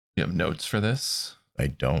You have notes for this? I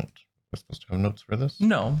don't. We're supposed to have notes for this?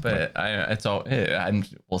 No, but it's all.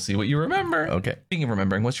 We'll see what you remember. Okay. Speaking of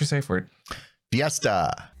remembering, what's your safe word?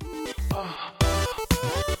 Fiesta.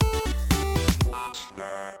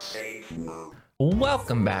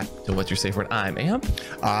 Welcome back to What's Your Safe Word. I'm Amp.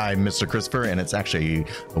 I'm Mr. Christopher, and it's actually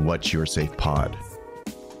What's Your Safe Pod.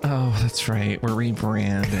 Oh, that's right. We're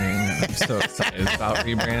rebranding. I'm so excited about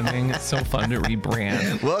rebranding. It's so fun to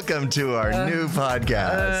rebrand. Welcome to our new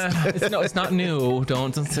podcast. It's not new.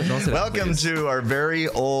 Don't say that, Welcome please. to our very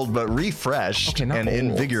old but refreshed and old.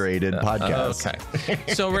 invigorated podcast. Okay.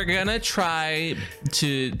 So we're gonna try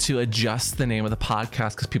to adjust the name of the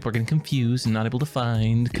podcast because people are getting confused and not able to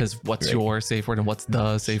find because what's your safe word and what's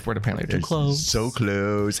the safe word apparently are too close. So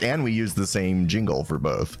close. And we use the same jingle for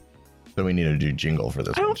both. So we need to do jingle for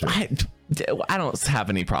this one too. I don't have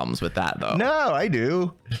any problems with that though. No, I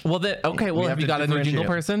do. Well, then okay. Well, We have you have to got a new jingle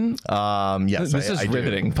differentiate. person? Yes. This is I do.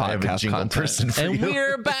 riveting I have a podcast jingle content. person for And you.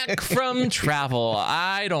 we're back from travel.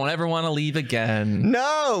 I don't ever want to leave again.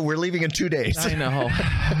 No, we're leaving in 2 days. I know.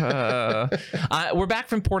 We're back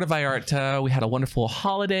from Puerto Vallarta. We had a wonderful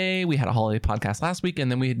holiday. We had a holiday podcast last week,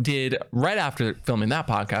 and then we did right after filming that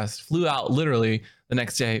podcast, flew out literally the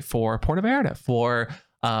next day for Puerto Vallarta for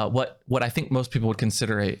what I think most people would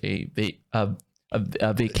consider a vacation. It's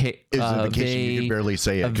a vacation. You can barely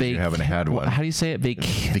say it because you haven't had one. How do you say it?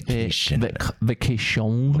 Vacation.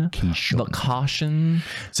 Vacation.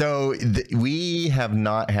 So we have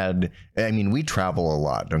not had, I mean, we travel a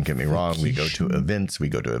lot. Don't get me wrong. We go to events.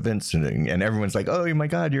 And everyone's like, oh my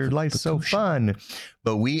God, your life's so fun.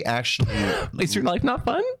 But we actually. Is your life not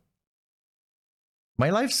fun? My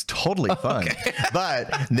life's totally fun. Okay. But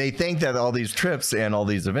they think that all these trips and all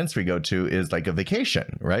these events we go to is like a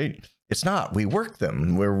vacation, right? It's not. We work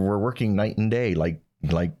them. We're working night and day, like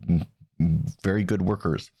very good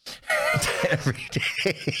workers every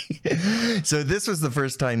day. So this was the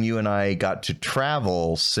first time you and I got to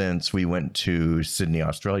travel since we went to Sydney,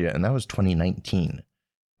 Australia, and that was 2019.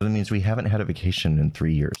 So that means we haven't had a vacation in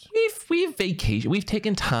 3 years. We've vacation. We've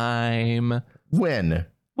taken time When?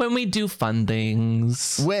 when we do fun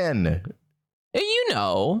things. When? You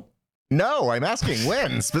know. No, I'm asking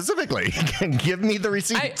when specifically. Give me the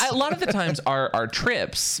receipts. A lot of the times our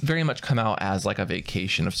trips very much come out as like a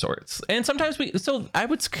vacation of sorts. And sometimes so I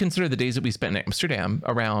would consider the days that we spent in Amsterdam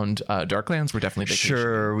around Darklands were definitely vacation.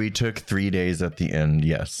 Sure, we took 3 days at the end,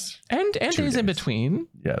 yes. And days in between.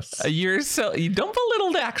 Yes. You don't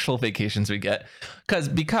belittle the actual vacations we get because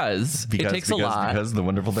it takes a lot because the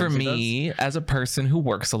wonderful for things me as a person who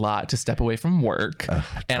works a lot to step away from work.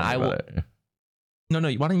 And I will. No,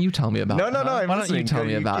 why don't you tell me about it? No, Why don't you tell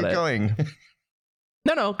me about it? Going.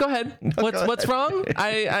 No, go ahead. What's wrong?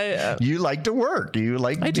 You like to work. You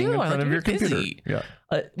like being in front of your computer. Busy. Yeah.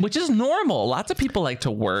 Which is normal. Lots of people like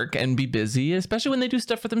to work and be busy, especially when they do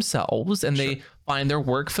stuff for themselves and they find their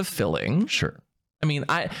work fulfilling. Sure. I mean,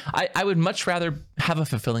 I would much rather have a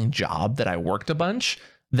fulfilling job that I worked a bunch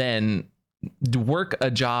than work a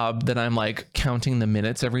job that I'm like counting the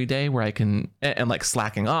minutes every day where I can and like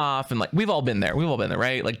slacking off and like we've all been there,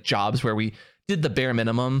 right? Like jobs where we did the bare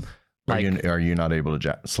minimum. Like, are you not able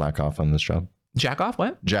to slack off on this job? Jack off?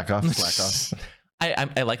 What? Jack off, slack off.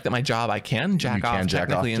 I like that my job I can jack off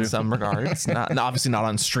technically in some regards. Not obviously not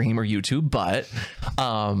on stream or YouTube, but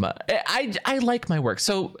I like my work.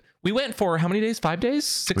 So we went for how many days? 5 days?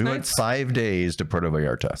 6 nights? We went 5 days to Puerto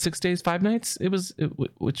Vallarta. 6 days, 5 nights.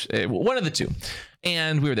 One of the two.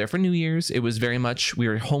 And we were there for New Year's. It was very much, we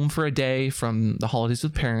were home for a day from the holidays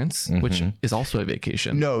with parents, which is also a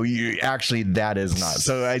vacation. No, actually, that is not.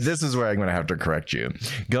 So this is where I'm going to have to correct you.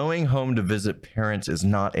 Going home to visit parents is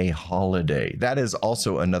not a holiday. That is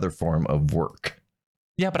also another form of work.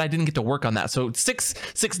 Yeah, but I didn't get to work on that. So six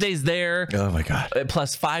days there. Oh my God.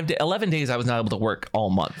 Plus 11 days I was not able to work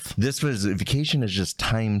all month. Vacation is just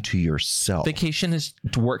time to yourself. Vacation is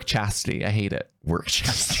work chastity. I hate it. Work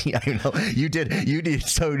chastity. I know you did.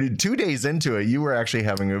 So 2 days into it, you were actually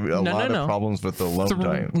having a lot of problems with the alone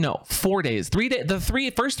time. No, 4 days. 3 days. The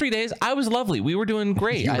first 3 days, I was lovely. We were doing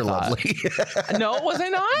great. You were lovely. No, was I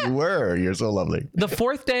not? You were. You're so lovely. The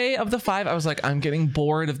 4th day of the 5, I was like, I'm getting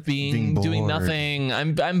bored of doing nothing.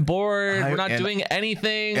 I'm bored. We're not doing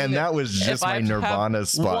anything. And that was just my Nirvana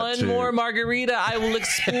spot. One more margarita, I will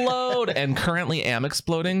explode. And currently am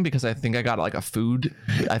exploding because I think I got like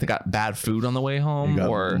I got bad food on the way home.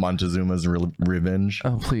 Or Montezuma's revenge.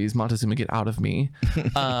 Oh, please, Montezuma, get out of me.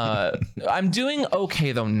 I'm doing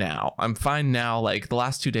okay though now. I'm fine now. Like the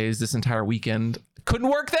last 2 days, this entire weekend, couldn't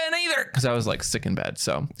work then either because I was like sick in bed.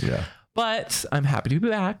 So yeah. But I'm happy to be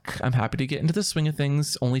back. I'm happy to get into the swing of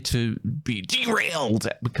things, only to be derailed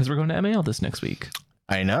because we're going to MAL this next week.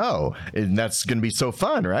 I know. And that's going to be so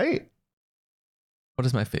fun, right? What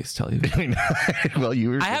does my face tell you? Well, you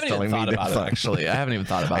were just I haven't telling even me thought about it, actually. I haven't even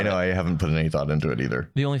thought about it. I know. I haven't put any thought into it either.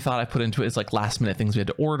 The only thought I put into it is like last minute things we had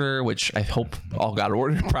to order, which I hope all got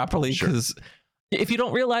ordered properly. Because if you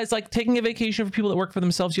don't realize, like taking a vacation for people that work for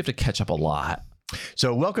themselves, you have to catch up a lot.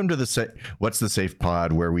 So welcome to the What's the Safe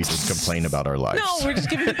Pod, where we just complain about our lives. No, we're just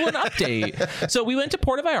giving people an update. So we went to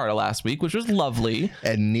Puerto Vallarta last week, which was lovely.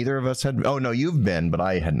 And neither of us had. Oh, no, you've been, but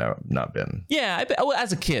I had not been. Yeah,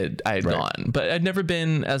 as a kid, I had gone, but I'd never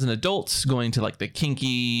been as an adult going to like the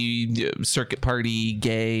kinky circuit party,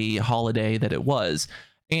 gay holiday that it was.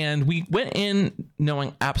 And we went in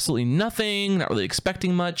knowing absolutely nothing, not really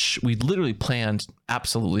expecting much. We literally planned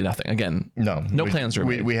absolutely nothing. Again, no plans were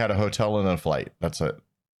made. We had a hotel and a flight. That's it.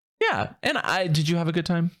 Yeah. And did you have a good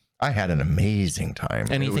time? I had an amazing time.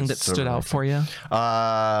 Anything that stood out for you?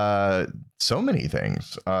 So many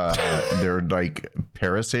things. They're like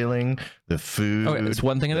parasailing, the food. Okay, it's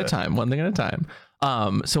one thing at a time. One thing at a time.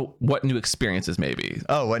 So what new experiences maybe?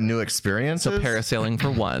 Oh, what new experiences? So parasailing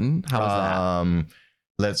for one. How was that?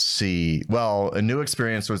 Let's see. Well, a new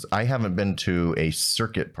experience was I haven't been to a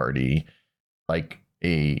circuit party, like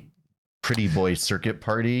a pretty boy circuit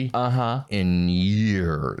party, in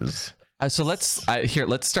years. So let's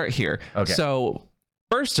start here. Okay. So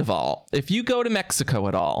first of all, if you go to Mexico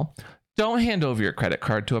at all, don't hand over your credit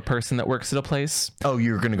card to a person that works at a place. Oh,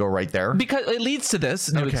 you're going to go right there? Because it leads to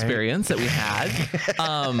this new experience that we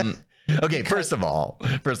had. Okay, first of all,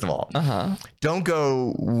 don't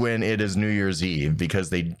go when it is New Year's Eve because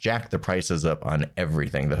they jack the prices up on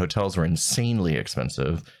everything. The hotels were insanely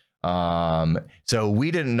expensive. So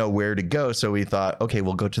we didn't know where to go. So we thought, okay,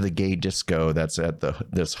 we'll go to the gay disco that's at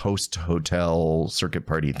this host hotel circuit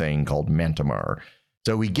party thing called Mantamar.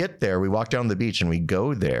 So we get there, we walk down the beach and we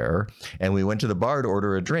go there and we went to the bar to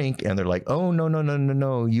order a drink and they're like, oh,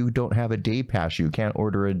 no. You don't have a day pass. You can't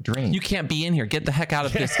order a drink. You can't be in here. Get the heck out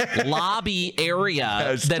of this lobby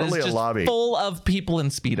area that totally is just lobby full of people in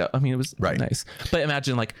Speedo. I mean, it was nice. But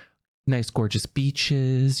imagine like nice, gorgeous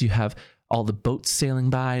beaches. You have all the boats sailing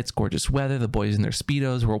by. It's gorgeous weather. The boys in their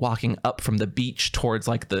Speedos. We're walking up from the beach towards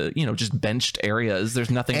like the, just benched areas. There's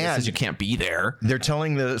nothing that says you can't be there. They're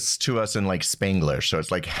telling this to us in like Spanglish. So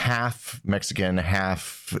it's like half Mexican,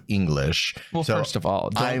 half English. Well, so first of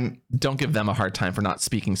all, don't give them a hard time for not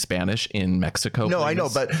speaking Spanish in Mexico. No, please. I know,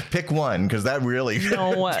 but pick one because that really.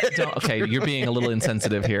 No, okay, you're being a little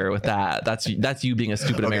insensitive here with that. That's you being a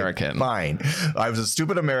stupid American. Fine. I was a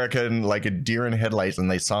stupid American, like a deer in headlights, and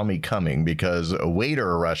they saw me coming because a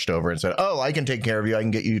waiter rushed over and said, oh, I can take care of you. I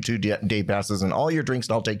can get you 2 day passes and all your drinks,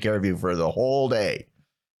 and I'll take care of you for the whole day.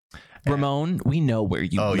 Ramon, we know where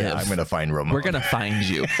you live. Oh, yeah, I'm going to find Ramon. We're going to find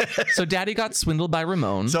you. So Daddy got swindled by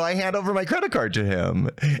Ramon. So I hand over my credit card to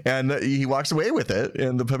him, and he walks away with it.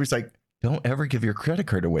 And the puppy's like, don't ever give your credit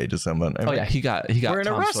card away to someone. He got we're in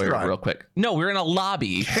Tom a restaurant Sawyer real quick. No, we're in a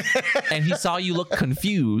lobby, and he saw you look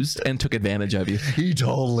confused and took advantage of you. He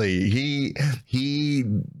totally he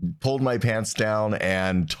pulled my pants down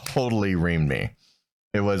and totally reamed me.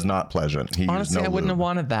 It was not pleasant. Honestly, I wouldn't have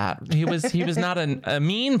wanted that. He was not a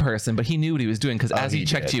mean person, but he knew what he was doing because as he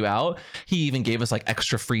checked you out, he even gave us like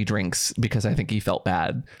extra free drinks because I think he felt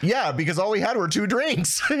bad. Yeah, because all we had were 2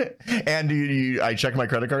 drinks. And I checked my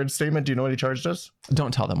credit card statement. Do you know what he charged us?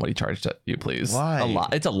 Don't tell them what he charged you, please. Why? A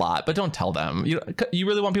lot. It's a lot, but don't tell them. You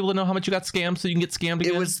really want people to know how much you got scammed so you can get scammed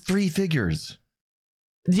again? It was 3 figures.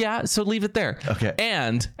 Yeah, so leave it there. Okay.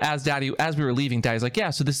 And as we were leaving, Daddy's like,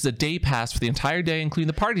 yeah, so this is a day pass for the entire day, including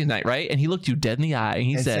the party tonight, right? And he looked you dead in the eye and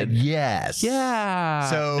he said yes. Yeah.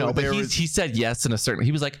 So no, but he said yes in a certain.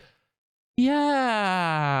 He was like,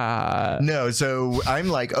 yeah. No, so I'm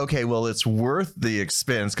like, okay, well, it's worth the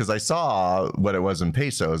expense because I saw what it was in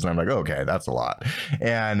pesos, and I'm like, okay, that's a lot.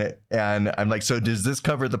 And I'm like, so does this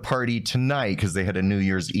cover the party tonight? Because they had a New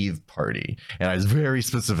Year's Eve party, and I was very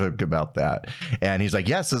specific about that. And he's like,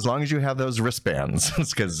 yes, as long as you have those wristbands.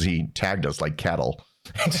 It's because he tagged us like cattle.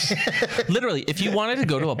 Literally, if you wanted to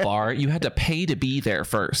go to a bar, you had to pay to be there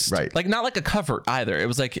first, right? Like not like a cover either. It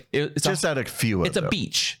was like it's just at a few. It's a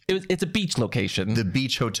beach. It's a beach location. The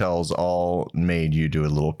beach hotels all made you do a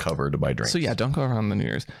little cover to buy drinks. So yeah, don't go around the New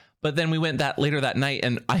Year's. But then we went later that night,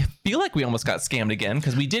 and I feel like we almost got scammed again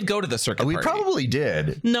because we did go to the circuit party. We probably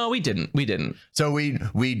did. No, we didn't. We didn't. So we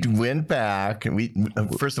went back.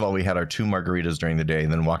 First of all, we had our 2 margaritas during the day,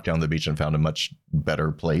 and then walked down the beach and found a much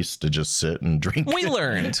better place to just sit and drink. We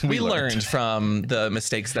learned. we learned from the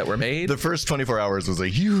mistakes that were made. The first 24 hours was a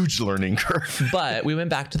huge learning curve. But we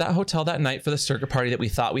went back to that hotel that night for the circuit party that we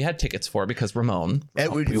thought we had tickets for because Ramon.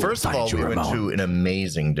 First of all, we went to an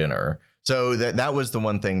amazing dinner. So that was the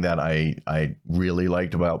one thing that I really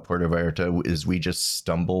liked about Puerto Vallarta is we just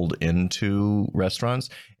stumbled into restaurants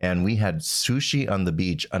and we had sushi on the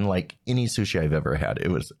beach, unlike any sushi I've ever had.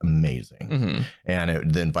 It was amazing.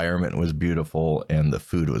 And the environment was beautiful and the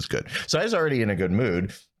food was good. So I was already in a good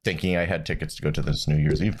mood, thinking I had tickets to go to this New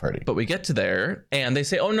Year's Eve party. But we get to there and they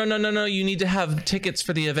say, oh, no, you need to have tickets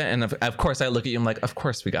for the event. And of course I look at you, I'm like, of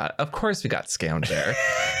course we got scammed there.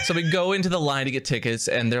 So we go into the line to get tickets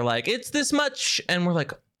and they're like, it's this much. And we're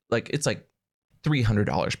like it's like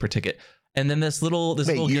 $300 per ticket. And then this little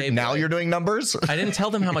gay boy, now you're doing numbers? I didn't tell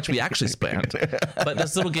them how much we actually spent, but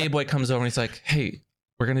this little gay boy comes over and he's like, hey,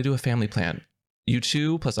 we're going to do a family plan. You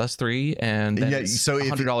two plus us three, and then so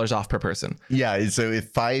 $100 off per person. Yeah, so if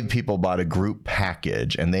 5 people bought a group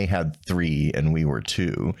package and they had 3 and we were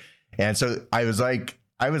 2, and so I was like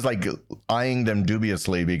eyeing them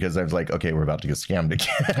dubiously because I was like, okay, we're about to get scammed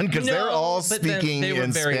again because they're all speaking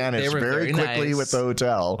in Spanish very quickly nice. With the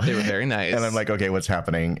hotel. They were very nice. And I'm like, okay, what's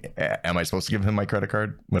happening? Am I supposed to give him my credit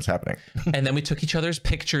card? What's happening? And then we took each other's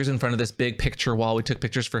pictures in front of this big picture wall. We took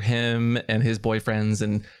pictures for him and his boyfriends.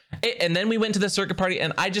 And then we went to the circuit party.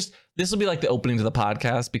 And this will be like the opening to the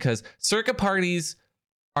podcast because circuit parties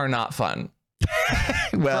are not fun.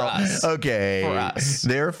 Well, okay. For us.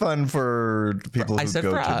 They're fun for people who go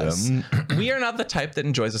to them. We are not the type that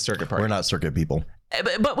enjoys a circuit party. We're not circuit people.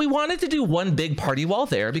 But we wanted to do one big party while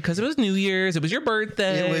there because it was New Year's. It was your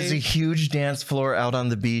birthday. It was a huge dance floor out on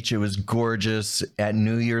the beach. It was gorgeous. At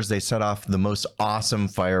New Year's, they set off the most awesome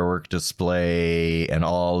firework display and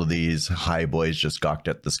all of these high boys just gawked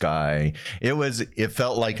at the sky. It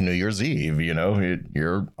felt like New Year's Eve,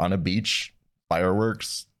 you're on a beach,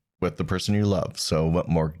 fireworks, with the person you love. So what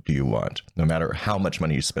more do you want? No matter how much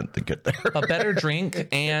money you spent to get there. A better drink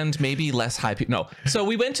and maybe less high people. No. So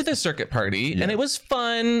we went to the circuit party and it was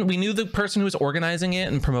fun. We knew the person who was organizing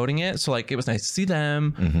it and promoting it. So it was nice to see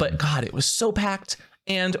them. But God, it was so packed.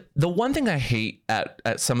 And the one thing I hate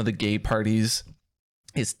at some of the gay parties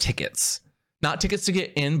is tickets. Not tickets to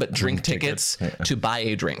get in, but drink tickets to buy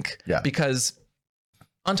a drink. Yeah. Because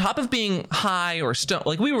on top of being high or stoned,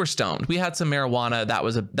 like we were stoned, we had some marijuana.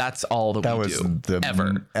 That's all that we do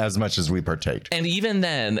ever. As much as we partaked. And even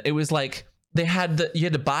then it was like you had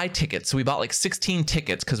to buy tickets. So we bought like 16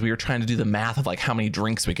 tickets because we were trying to do the math of like how many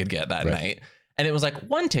drinks we could get that night. And it was like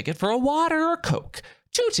 1 ticket for a water or Coke,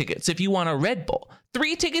 2 tickets if you want a Red Bull,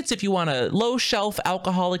 3 tickets if you want a low shelf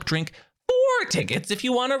alcoholic drink, 4 tickets if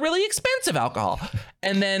you want a really expensive alcohol.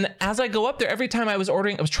 And then as I go up there, every time I was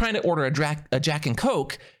trying to order a Jack and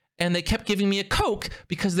Coke, and they kept giving me a Coke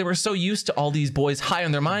because they were so used to all these boys high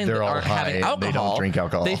on their mind that aren't having alcohol. They don't drink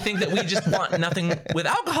alcohol. They think that we just want nothing with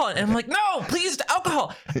alcohol. And I'm like, no, please,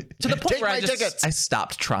 alcohol. To the point where I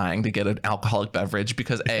stopped trying to get an alcoholic beverage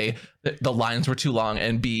because A, the lines were too long,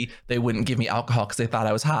 and B, they wouldn't give me alcohol because they thought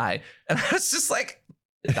I was high. And I was just like,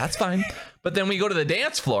 that's fine. But then we go to the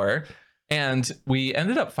dance floor. And we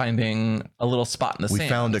ended up finding a little spot in the sand. We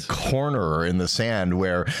found a corner in the sand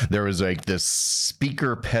where there was like this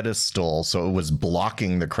speaker pedestal. So it was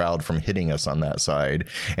blocking the crowd from hitting us on that side.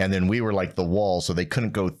 And then we were like the wall, so they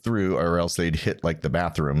couldn't go through or else they'd hit like the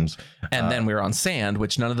bathrooms. And then we were on sand,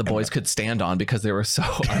 which none of the boys could stand on because they were so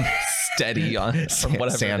unsteady from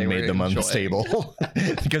whatever sand made them unstable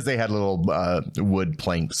because they had little wood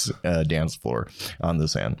planks dance floor on the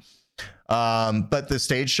sand. But the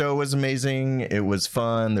stage show was amazing. It was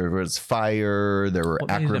fun. There was fire. There were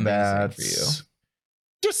acrobats. For you?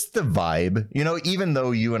 Just the vibe, even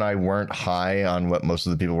though you and I weren't high on what most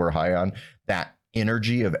of the people were high on, that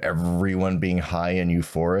energy of everyone being high and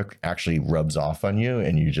euphoric actually rubs off on you.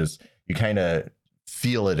 And you kind of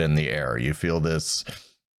feel it in the air. You feel this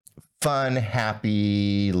fun,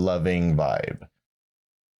 happy, loving vibe.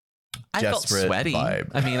 I felt sweaty.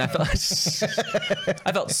 Vibe. I mean, I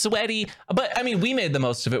felt sweaty, but I mean, we made the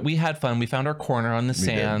most of it. We had fun. We found our corner on the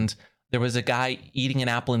sand. There was a guy eating an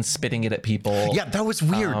apple and spitting it at people. Yeah, that was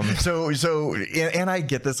weird. So, and I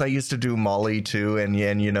get this. I used to do Molly too, and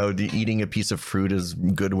eating a piece of fruit is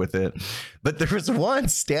good with it. But there was one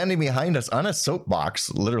standing behind us on a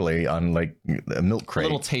soapbox, literally on like a milk crate, a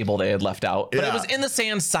little table they had left out, but it was in the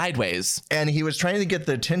sand sideways. And he was trying to get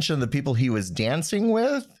the attention of the people he was dancing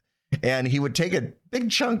with. And he would take a big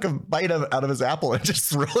chunk of bite out of his apple and just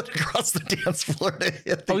throw it across the dance floor to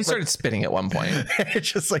hit. He started spitting at one point. It's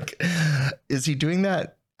just like, is he doing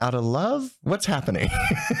that out of love? What's happening?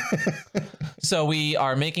 So we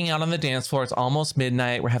are making out on the dance floor. It's almost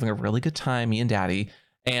midnight. We're having a really good time, me and Daddy.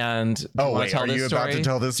 And are you about to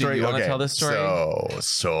tell this story? Do you want to tell this story?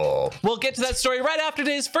 So we'll get to that story right after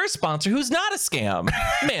today's first sponsor, who's not a scam,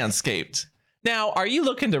 Manscaped. Now, are you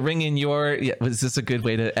looking to ring in was this a good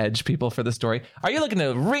way to edge people for the story? Are you looking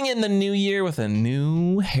to ring in the new year with a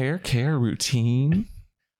new hair care routine?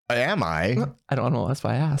 Am I? I don't know. That's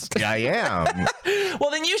why I asked. Yeah, I am.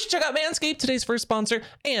 Well, then you should check out Manscaped, today's first sponsor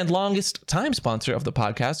and longest time sponsor of the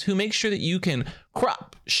podcast, who makes sure that you can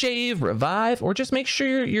crop, shave, revive, or just make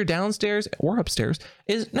sure your downstairs or upstairs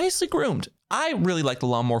is nicely groomed. I really like the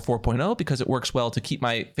Lawnmower 4.0 because it works well to keep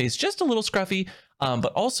my face just a little scruffy,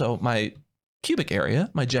 but also my pubic area,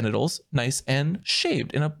 my genitals, nice and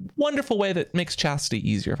shaved in a wonderful way that makes chastity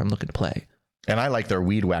easier if I'm looking to play. And I like their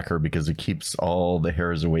weed whacker because it keeps all the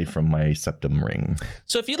hairs away from my septum ring.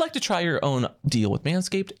 So if you'd like to try your own deal with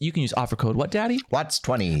Manscaped, you can use offer code What Daddy Watts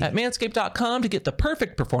 20 at manscaped.com to get the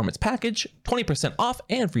perfect performance package, 20% off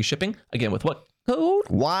and free shipping. Again, with what code?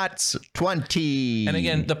 Watts 20. And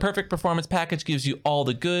again, the perfect performance package gives you all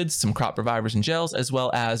the goods, some crop revivers and gels, as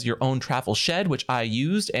well as your own travel shed, which I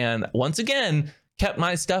used. And once again, kept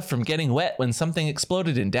my stuff from getting wet when something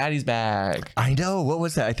exploded in Daddy's bag. I know. What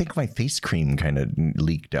was that? I think my face cream kind of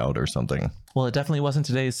leaked out or something. Well, it definitely wasn't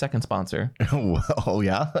today's second sponsor. Oh,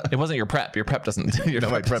 yeah? It wasn't your prep. Your prep doesn't.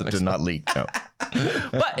 My prep did not leak. No.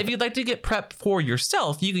 But if you'd like to get prep for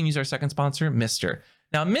yourself, you can use our second sponsor, Mister.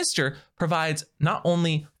 Now, Mister provides not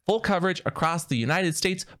only full coverage across the United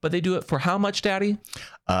States, but they do it for how much, Daddy?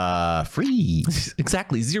 Free.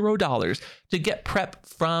 Exactly, $0 to get prep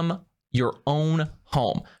from your own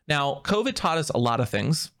home. Now, COVID taught us a lot of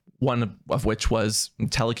things, one of which was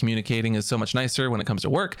telecommunicating is so much nicer when it comes to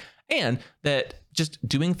work, and that just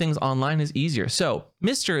doing things online is easier. So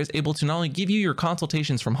Mister is able to not only give you your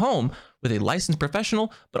consultations from home with a licensed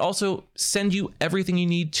professional, but also send you everything you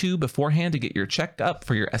need to beforehand to get your checkup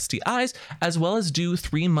for your STIs, as well as do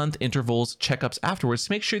 3-month intervals checkups afterwards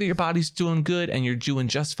to make sure that your body's doing good and you're doing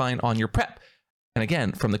just fine on your prep. And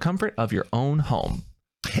again, from the comfort of your own home.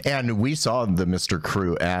 And we saw the Mr.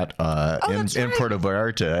 crew at in Puerto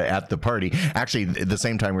Vallarta at the party. Actually, at the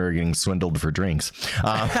same time we were getting swindled for drinks.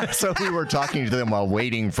 So we were talking to them while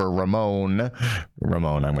waiting for Ramon.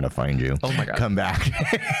 Ramon, I'm going to find you. Oh my God. Come back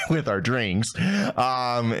with our drinks.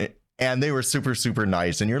 And they were super, super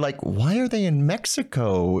nice. And you're like, why are they in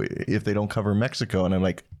Mexico if they don't cover Mexico? And I'm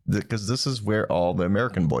like, because this is where all the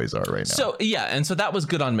American boys are right now. So, yeah. And so that was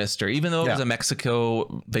good on Mister. Even though it was a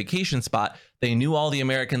Mexico vacation spot, they knew all the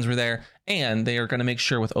Americans were there. And they are going to make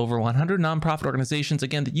sure with over 100 nonprofit organizations,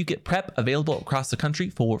 again, that you get prep available across the country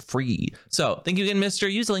for free. So thank you again, Mister.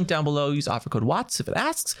 Use the link down below. Use offer code WATTS if it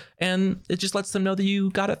asks. And it just lets them know that you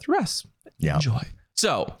got it through us. Yeah. Enjoy.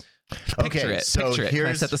 So... Picture it. Can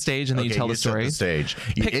I set the stage and then you tell the story? Set the stage.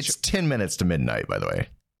 It's 10 minutes to midnight, by the way.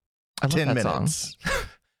 I love 10 that minutes. Song.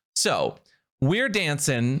 So we're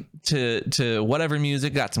dancing to whatever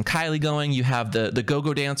music. Got some Kylie going. You have the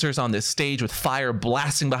go-go dancers on this stage with fire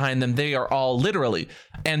blasting behind them. They are all literally.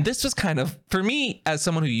 And this was kind of, for me, as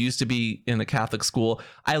someone who used to be in a Catholic school,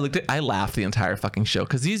 I laughed the entire fucking show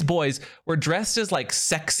because these boys were dressed as like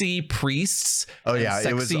sexy priests. Oh yeah,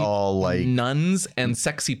 it was all like nuns and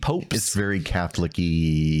sexy popes. It's very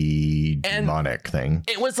Catholic-y demonic thing.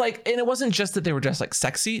 It was like, and it wasn't just that they were dressed like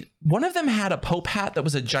sexy. One of them had a pope hat that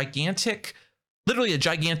was literally a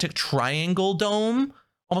gigantic triangle dome,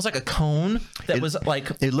 almost like a cone that was like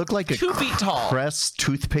it looked like 2 feet tall. Pressed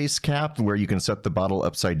toothpaste cap where you can set the bottle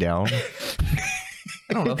upside down.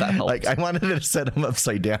 I don't know if that helped. Like I wanted to set him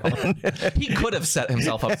upside down. He could have set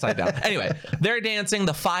himself upside down. Anyway, they're dancing,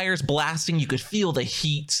 the fire's blasting, you could feel the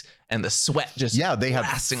heat and the sweat just they have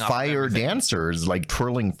blasting off fire dancers like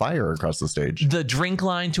twirling fire across the stage. The drink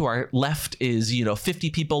line to our left is 50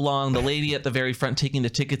 people long. The lady at the very front taking the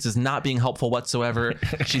tickets is not being helpful whatsoever.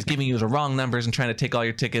 She's giving you the wrong numbers and trying to take all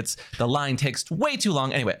your tickets. The line takes way too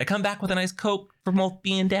long. Anyway, I come back with a nice Coke for both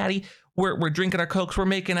me and Daddy. We're drinking our Cokes, we're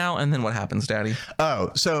making out, and then what happens, Daddy?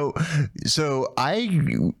 Oh, so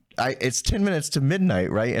I it's 10 minutes to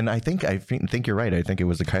midnight, right? And I think you're right. I think it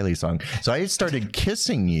was a Kylie song. So I started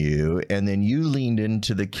kissing you, and then you leaned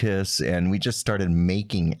into the kiss, and we just started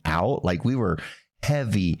making out. Like we were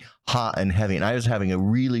hot and heavy, and I was having a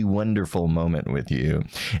really wonderful moment with you.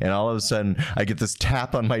 And all of a sudden, I get this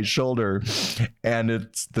tap on my shoulder, and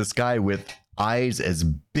it's this guy with eyes as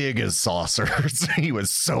big as saucers. He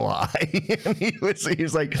was so high. And he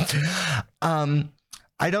was like,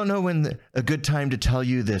 I don't know when a good time to tell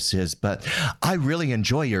you this is, but I really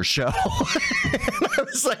enjoy your show. And I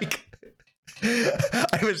was like,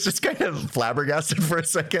 I was just kind of flabbergasted for a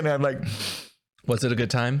second. I'm like, was it a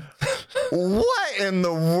good time? What in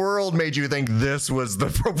the world made you think this was the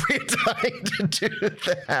appropriate time to do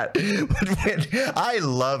that? I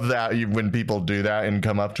love that when people do that and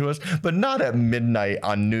come up to us, but not at midnight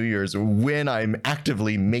on New Year's when I'm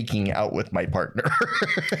actively making out with my partner.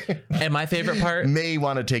 And my favorite part, May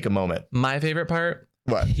want to take a moment. my favorite part,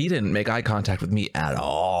 What? he didn't make eye contact with me at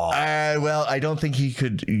all. Well, I don't think he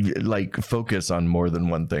could like focus on more than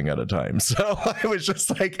one thing at a time. So I was just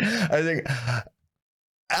like, I think,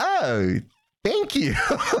 oh, thank you.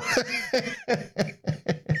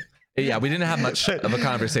 Yeah, we didn't have much of a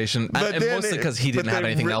conversation, and mostly because he didn't have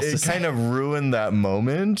anything else to say. It kind of ruined that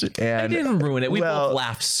moment. And I didn't ruin it. We both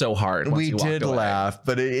laughed so hard. Once we he walked did away. laugh,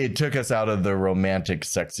 but it took us out of the romantic,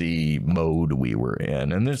 sexy mode we were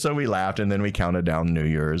in. And then so we laughed, and then we counted down New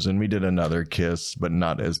Year's, and we did another kiss, but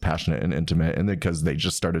not as passionate and intimate. And then because they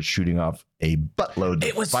just started shooting off a buttload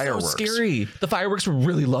It of was fireworks. so scary. The fireworks were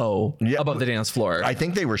really low Yeah. above the dance floor. I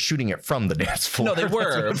think they were shooting it from the dance floor. No, they That's what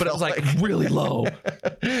were, but it felt was like really low.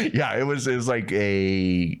 Yeah, it was like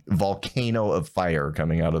a volcano of fire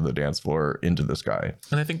coming out of the dance floor into the sky.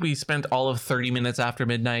 And I think we spent all of 30 minutes after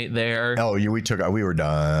midnight there. Oh, we were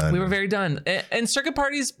done. We were very done. And circuit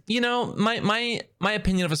parties, you know, my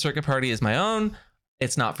opinion of a circuit party is my own.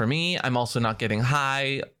 It's not for me. I'm also not getting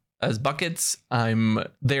high as buckets. I'm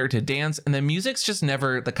there to dance, and the music's just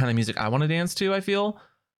never the kind of music I want to dance to, I feel.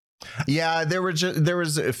 Yeah, there was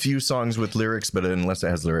a few songs with lyrics, but unless it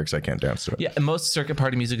has lyrics, I can't dance to it. Yeah, and most circuit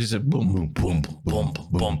party music is just boom, boom, boom, boom,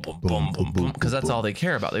 boom, boom, boom, boom, boom, boom, because that's all they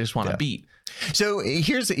care about. They just want a beat. So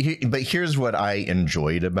here's what I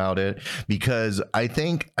enjoyed about it, because I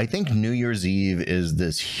think New Year's Eve is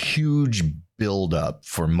this huge build up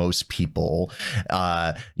for most people.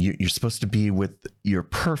 You're supposed to be with your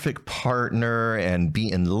perfect partner and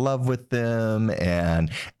be in love with them,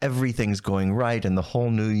 and everything's going right, and the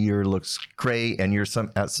whole new year looks great, and you're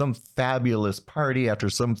at some fabulous party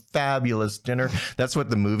after some fabulous dinner. That's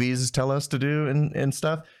what the movies tell us to do and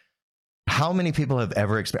stuff. How many people have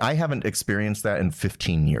ever experienced? I haven't experienced that in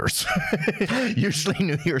 15 years. Usually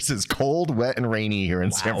New Year's is cold, wet, and rainy here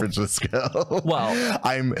in San Francisco. Well,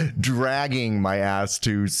 I'm dragging my ass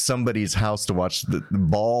to somebody's house to watch the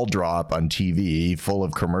ball drop on TV full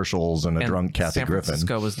of commercials and a drunk Kathy San Griffin.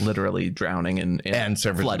 Francisco was literally drowning and And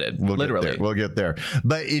San Francisco, flooded. We'll literally. Get there.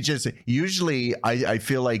 But it just usually I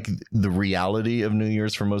feel like the reality of New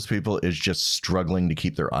Year's for most people is just struggling to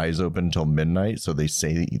keep their eyes open until midnight. So they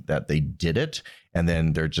say that they did it, and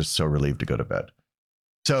then they're just so relieved to go to bed.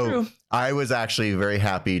 So True. I was actually very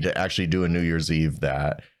happy to actually do a New Year's Eve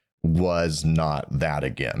that was not that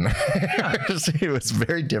again. It was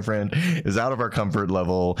very different. It was out of our comfort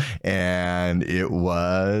level, and it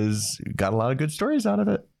got a lot of good stories out of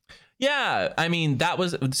it. Yeah, I mean, that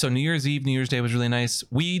was so New Year's Eve, New Year's Day was really nice.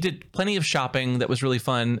 We did plenty of shopping that was really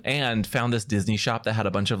fun, and found this Disney shop that had a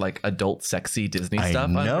bunch of like adult sexy Disney stuff.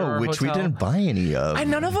 I know, which we didn't buy any of.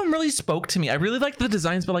 None of them really spoke to me. I really liked the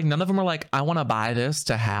designs, but like none of them were like, I want to buy this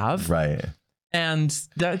to have. Right. And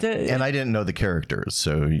And I didn't know the characters,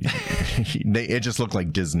 so it just looked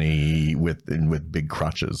like Disney with big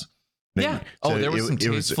crotches. Yeah. Oh, there was some it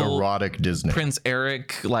was tasteful erotic Disney. Prince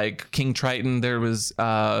Eric, like King Triton. There was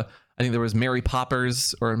I think there was Mary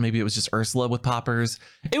Poppers, or maybe it was just Ursula with poppers.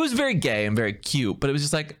 It was very gay and very cute, but it was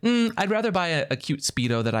just like, I'd rather buy a cute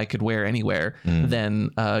Speedo that I could wear anywhere than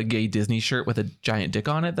a gay Disney shirt with a giant dick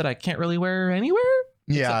on it that I can't really wear anywhere.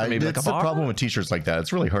 Yeah, maybe like it's a the bar. problem with t-shirts like that.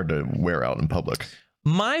 It's really hard to wear out in public.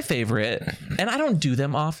 My favorite, and I don't do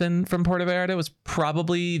them often from Puerto Vallarta, was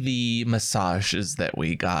probably the massages that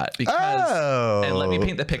we got. Because, and let me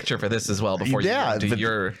paint the picture for this as well before you get into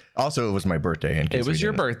your... Also, it was my birthday. It was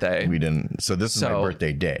your birthday. We didn't. So this is my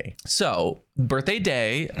birthday day. So birthday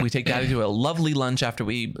day, we take Daddy to a lovely lunch after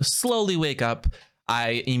we slowly wake up.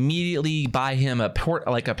 I immediately buy him a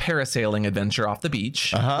parasailing adventure off the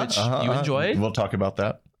beach, which you enjoyed. We'll talk about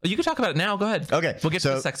that. You can talk about it now. Go ahead. Okay. We'll get to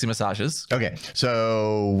the sexy massages. Okay.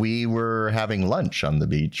 So we were having lunch on the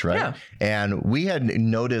beach, right? Yeah. And we had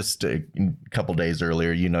noticed a couple days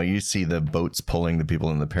earlier, you see the boats pulling the people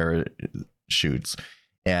in the parachutes.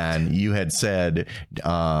 And you had said,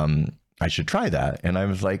 I should try that. And I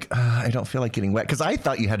was like, I don't feel like getting wet. Because I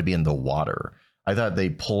thought you had to be in the water. I thought they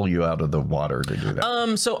pull you out of the water to do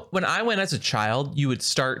that. So when I went as a child, you would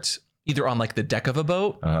start either on like the deck of a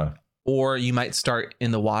boat, or you might start in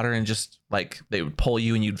the water and just like they would pull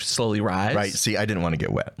you and you'd slowly rise. Right. See, I didn't want to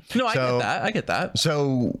get wet. No, I get that.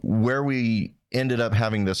 So where we ended up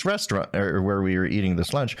having this restaurant, or where we were eating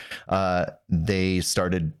this lunch, they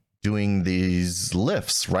started doing these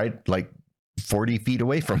lifts, right? Like 40 feet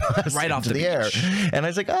away from us, right off into the air. beach. And I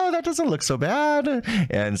was like, oh, that doesn't look so bad.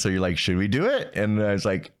 And so you're like, should we do it? And I was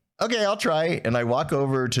like, okay, I'll try. And I walk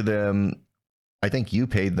over to them. I think you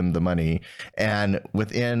paid them the money. And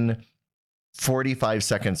within 45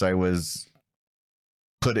 seconds, I was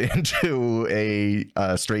put into a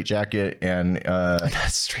straitjacket and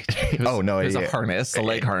That's straight. It was a harness, a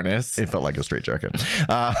leg harness. It felt like a straitjacket.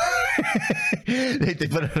 They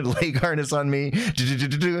put a leg harness on me.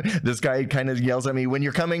 This guy kind of yells at me, when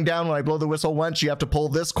you're coming down, when I blow the whistle once, you have to pull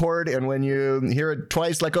this cord, and when you hear it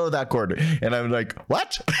twice, let go of that cord. And I'm like,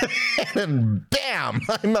 what? And bam,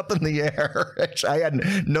 I'm up in the air. I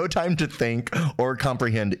had no time to think or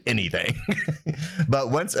comprehend anything.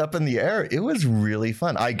 But once up in the air, it was really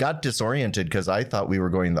fun. I got disoriented because I thought we were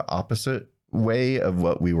going the opposite way of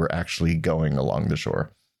what we were actually going along the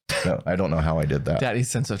shore. So I don't know how I did that. Daddy's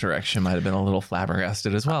sense of direction might have been a little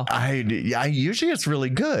flabbergasted as well. I usually it's really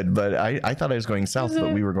good, but I thought I was going south,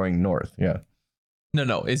 but we were going north. Yeah.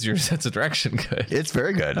 No. Is your sense of direction good? It's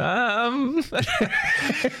very good.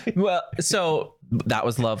 Well, so that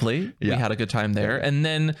was lovely. Yeah. We had a good time there. And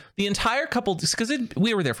then the entire couple, because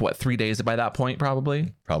we were there for 3 days by that point,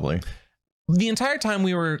 probably. The entire time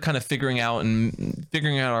we were kind of figuring out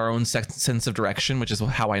our own sense of direction, which is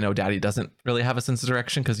how I know Daddy doesn't really have a sense of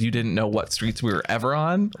direction, because you didn't know what streets we were ever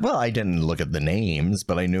on. Well, I didn't look at the names,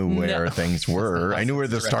 but I knew where things were. I knew where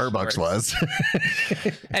the Starbucks was.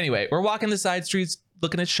 Anyway, we're walking the side streets,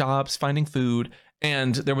 looking at shops, finding food.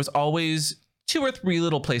 And there was always 2 or 3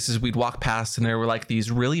 little places we'd walk past, and there were like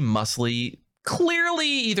these really muscly, clearly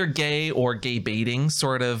either gay or gay baiting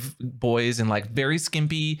sort of boys in like very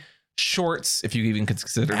skimpy shorts, if you even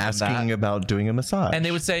consider asking that. About doing a massage. And they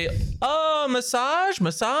would say, oh, massage.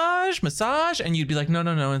 And you'd be like, no.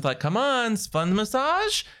 And it's like, come on, it's fun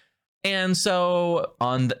massage. And so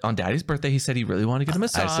on Daddy's birthday, he said he really wanted to get a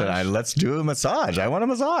massage. I said, let's do a massage. I want a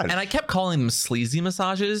massage. And I kept calling them sleazy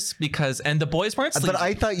massages and the boys weren't sleazy. But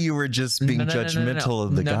I thought you were just being judgmental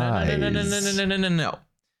of the guys. No.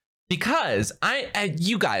 Because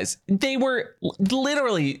you guys, they were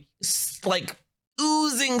literally like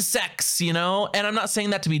oozing sex, and I'm not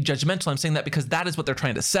saying that to be judgmental. I'm saying that because that is what they're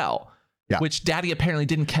trying to sell, which Daddy apparently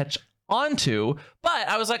didn't catch onto. But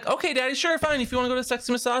I was like, okay, Daddy, sure, fine. If you want to go to a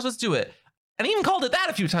sexy massage, let's do it. And he even called it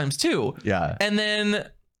that a few times too. Yeah. And then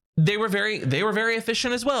they were very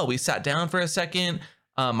efficient as well. We sat down for a second.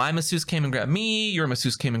 My masseuse came and grabbed me. Your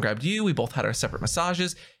masseuse came and grabbed you. We both had our separate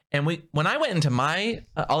massages. And when I went into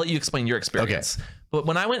I'll let you explain your experience. Okay. But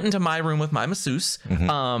when I went into my room with my masseuse,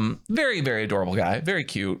 very, very adorable guy, very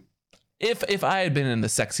cute. If I had been in the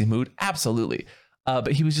sexy mood, absolutely.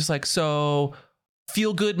 But he was just like, so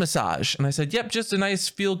feel good massage. And I said, yep, just a nice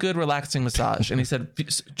feel good, relaxing massage. And he said,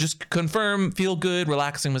 just confirm feel good,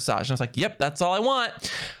 relaxing massage. And I was like, yep, that's all I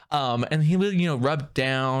want. And he would, rub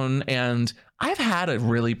down. And I've had a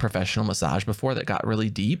really professional massage before that got really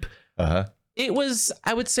deep. It was,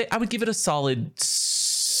 I would say, I would give it a solid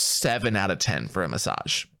 7 out of 10 for a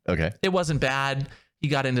massage. Okay. It wasn't bad. He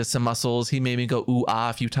got into some muscles. He made me go ooh ah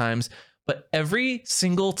a few times. But every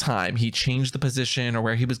single time he changed the position or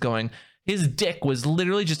where he was going, his dick was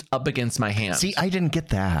literally just up against my hand. See, I didn't get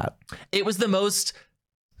that. It was the most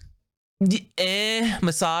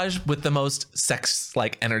massage with the most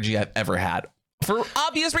sex-like energy I've ever had. For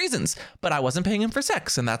obvious reasons, but I wasn't paying him for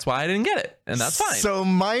sex, and that's why I didn't get it, and that's fine. So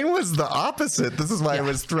mine was the opposite. This is why I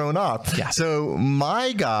was thrown off. Yeah. So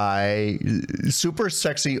my guy, super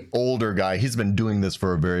sexy older guy, he's been doing this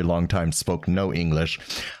for a very long time, spoke no English.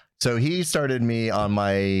 So he started me on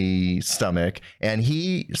my stomach, and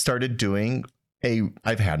he started doing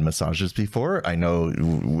I've had massages before. I know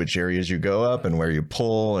which areas you go up and where you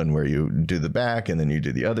pull and where you do the back, and then you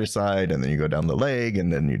do the other side, and then you go down the leg,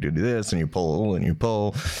 and then you do this and you pull and you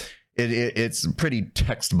pull. It's pretty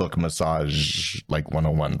textbook massage, like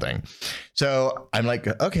 101 thing. So I'm like,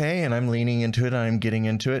 okay, and I'm leaning into it and I'm getting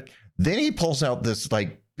into it. Then he pulls out this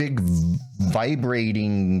like big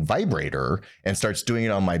vibrating vibrator and starts doing it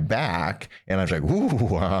on my back, and I was like,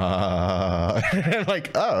 ooh, I'm like,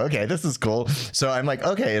 oh, okay, this is cool. So I'm like,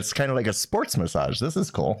 okay, it's kind of like a sports massage. This is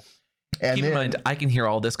cool. And keep in mind, I can hear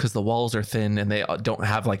all this because the walls are thin and they don't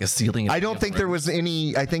have like a ceiling. I don't think there was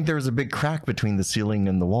any. I think there was a big crack between the ceiling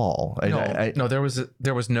and the wall. No, there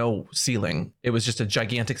was no ceiling. It was just a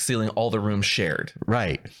gigantic ceiling. All the rooms shared.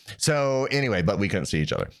 Right. So anyway, but we couldn't see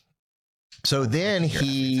each other. So then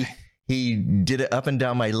he did it up and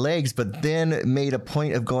down my legs, but then made a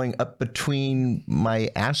point of going up between my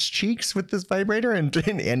ass cheeks with this vibrator and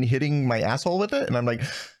hitting my asshole with it. And I'm like,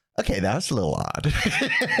 okay, that's a little odd.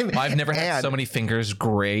 I've never had so many fingers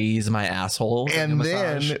graze my asshole. And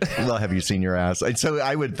then, well, have you seen your ass? So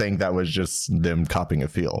I would think that was just them copping a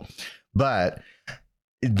feel. But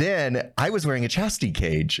then I was wearing a chastity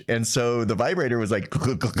cage. And so the vibrator was like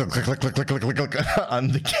click, click, click, click, click, click, click, click, click, click, on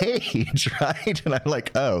the cage, right? And I'm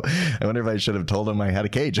like, oh, I wonder if I should have told him I had a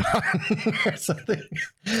cage on or something.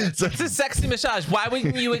 So It's a sexy massage. Why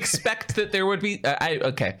wouldn't you expect that there would be?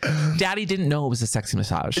 Okay. Daddy didn't know it was a sexy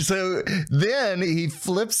massage. so then he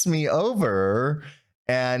flips me over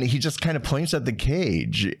and he just kind of points at the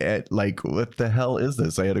cage at like, what the hell is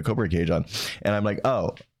this? I had a Cobra cage on. And I'm like,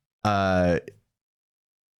 oh,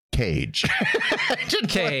 cage. I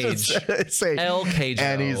didn't want to say El cage.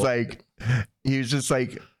 and he's like, he was just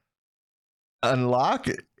like, unlock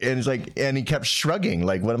it. And he's like, and he kept shrugging,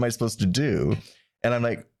 like, what am I supposed to do? And I'm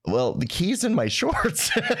like, well, the key's in my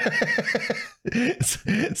shorts.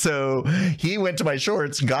 So he went to my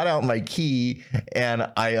shorts, got out my key,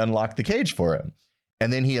 and I unlocked the cage for him.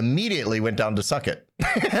 And then he immediately went down to suck it.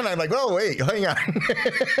 And I'm like, oh, wait, hang on.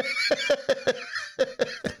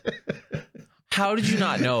 How did you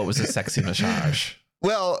not know it was a sexy massage?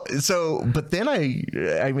 Well, so, but then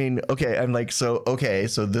I mean, okay, I'm like, so, okay,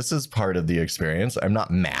 so this is part of the experience. I'm not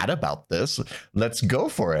mad about this. Let's go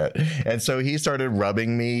for it. And so he started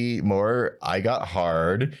rubbing me more. I got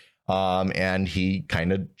hard. And he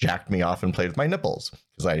kind of jacked me off and played with my nipples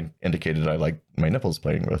because I indicated I like my nipples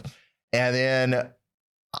playing with. And then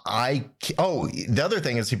the other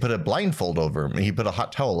thing is he put a blindfold over me. He put a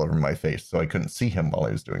hot towel over my face so I couldn't see him while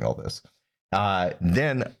I was doing all this.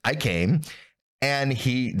 Then I came and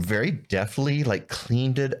he very deftly like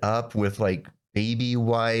cleaned it up with like baby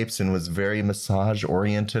wipes and was very massage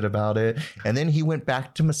oriented about it. And then he went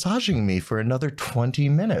back to massaging me for another 20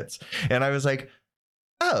 minutes. And I was like,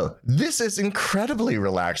 oh, this is incredibly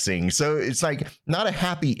relaxing. So it's like not a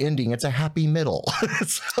happy ending. It's a happy middle.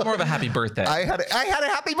 So More of a happy birthday. I had a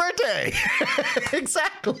happy birthday.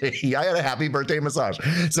 Exactly. I had a happy birthday massage.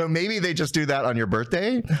 So maybe they just do that on your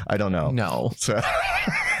birthday. I don't know. No. So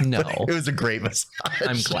No. it was a great massage.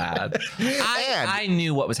 I'm glad. I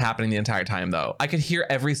knew what was happening the entire time, though. I could hear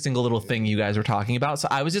every single little thing you guys were talking about. So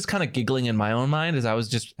I was just kind of giggling in my own mind as I was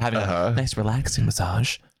just having a nice, relaxing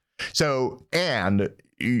massage. So, and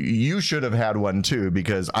you should have had one too,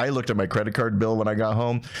 because I looked at my credit card bill when I got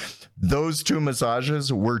home. Those 2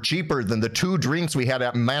 massages were cheaper than the 2 drinks we had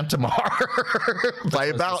at Mantamar by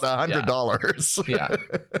about $100. Yeah.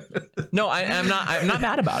 No, I'm not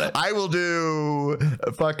mad about it. I will do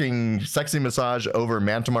a fucking sexy massage over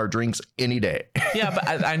Mantamar drinks any day. Yeah,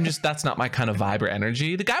 but I'm just, that's not my kind of vibe or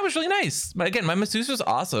energy. The guy was really nice. But again, my masseuse was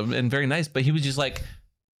awesome and very nice, but he was just like,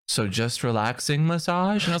 so just relaxing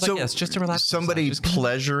massage? And I was like, yes, just a relaxing somebody massage.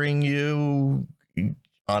 pleasuring you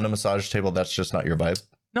on a massage table, that's just not your vibe.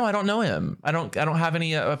 No, I don't know him. I don't have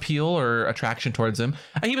any appeal or attraction towards him.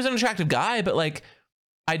 And he was an attractive guy, but like,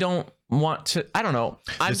 I don't want to, I don't know.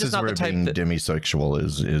 I'm just not the type being that demisexual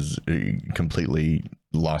is completely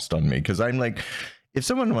lost on me. Because I'm like, if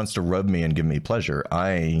someone wants to rub me and give me pleasure,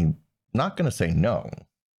 I'm not going to say no.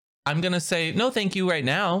 I'm going to say, no, thank you right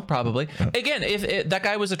now, probably. Again, if that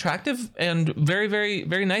guy was attractive and very, very,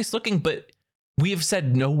 very nice looking, but we have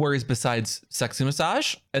said no worries besides sexy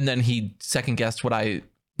massage. And then he second guessed what I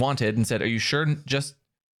wanted and said, are you sure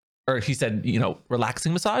or he said,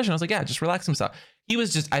 relaxing massage? And I was like, yeah, just relaxing massage. He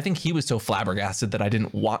was just, I think he was so flabbergasted that I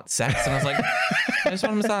didn't want sex. And I was like, I just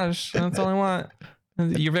want a massage. That's all I want.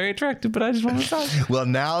 You're very attractive, but I just want a massage. Well,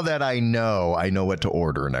 now that I know what to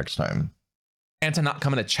order next time. And to not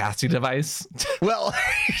come in a chastity device. Well,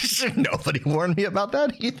 nobody warned me about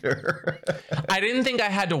that either. I didn't think I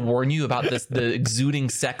had to warn you about this. The exuding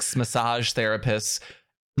sex massage therapists,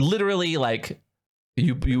 literally, like,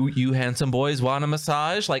 you handsome boys want a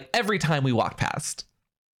massage? Like every time we walk past.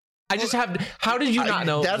 I just have. How did you not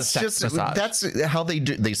know? That's sex massage? That's how they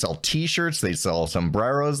do. They sell T-shirts. They sell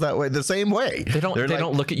sombreros that way. The same way. They don't. They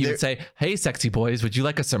don't look at you and say, "Hey, sexy boys, would you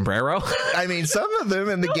like a sombrero?" I mean, some of them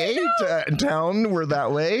in the gay town were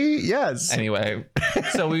that way. Yes. Anyway,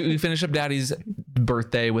 so we finish up Daddy's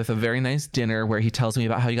birthday with a very nice dinner where he tells me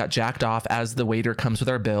about how he got jacked off as the waiter comes with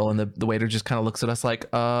our bill, and the waiter just kind of looks at us like,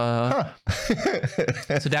 So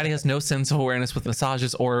Daddy has no sense of awareness with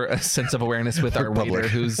massages or a sense of awareness with our waiter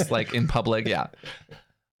who's like in public. Yeah.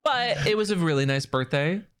 But it was a really nice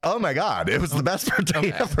birthday. Oh my God. It was the best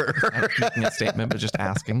birthday ever. I'm not making a statement, but just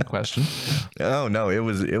asking a question. Oh no, it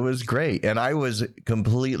was great. And I was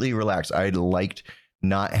completely relaxed. I liked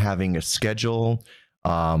not having a schedule.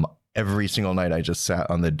 Every single night I just sat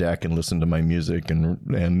on the deck and listened to my music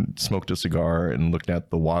and smoked a cigar and looked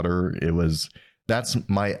at the water.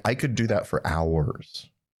 I could do that for hours.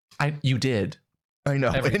 You did. I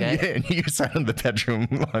know. Every day? And you sat in the bedroom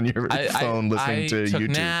on your phone listening to YouTube. I took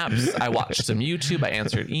YouTube. naps. I watched some YouTube. I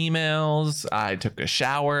answered emails. I took a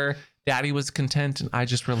shower. Daddy was content and I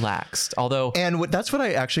just relaxed. Although, And that's what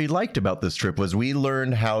I actually liked about this trip was we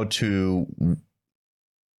learned how to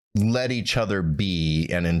let each other be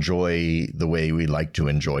and enjoy the way we like to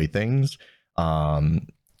enjoy things, no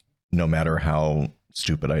matter how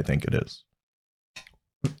stupid I think it is.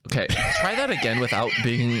 okay, try that again without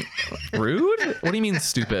being rude. What do you mean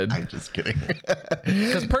stupid? I'm just kidding.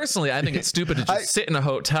 Because personally, I think it's stupid to just sit in a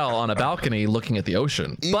hotel on a balcony looking at the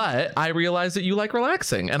ocean. But I realize that you like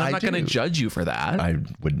relaxing, and I'm not going to judge you for that. I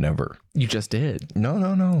would never. You just did.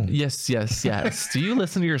 No. Yes. Do you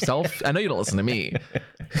listen to yourself? I know you don't listen to me.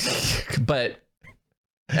 But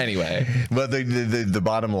anyway. Well, the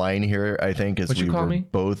bottom line here, I think, is What'd you we call were me?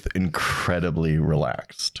 both incredibly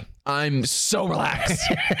relaxed. I'm so relaxed.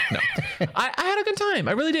 No, I had a good time.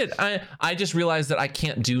 I really did. I just realized that I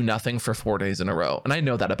can't do nothing for 4 days in a row. And I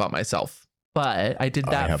know that about myself. But I did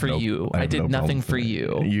that for you. I did nothing for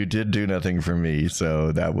you. You did do nothing for me.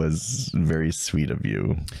 So that was very sweet of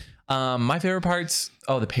you. My favorite parts,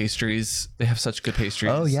 the pastries. They have such good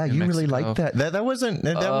pastries. Oh yeah, in you really Mexico. liked that. That wasn't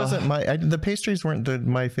my. The pastries weren't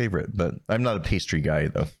my favorite, but I'm not a pastry guy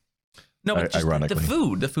though. No, but just ironically, the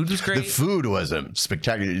food. The food was great. The food wasn't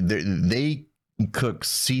spectacular. They cook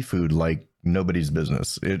seafood like nobody's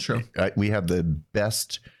business. True. We had the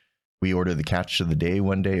best. We ordered the catch of the day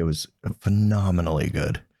one day. It was phenomenally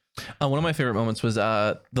good. One of my favorite moments was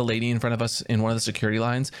the lady in front of us in one of the security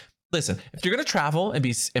lines. Listen, if you're gonna travel and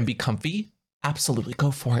be comfy, absolutely go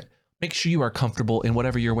for it. Make sure you are comfortable in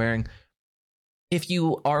whatever you're wearing. If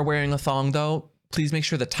you are wearing a thong, though, please make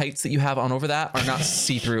sure the tights that you have on over that are not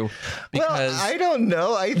see-through, because Well, I don't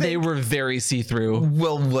know. I think they were very see-through.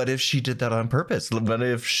 Well, what if she did that on purpose? What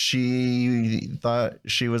if she thought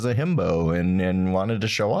she was a himbo and wanted to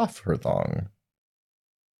show off her thong?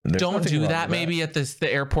 There's Don't nothing do wrong that. with Maybe at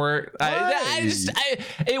the airport. Why?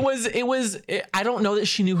 I don't know that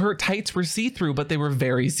she knew her tights were see-through, but they were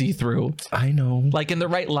very see-through. I know. Like in the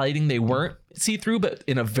right lighting, they weren't see-through, but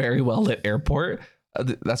in a very well lit airport.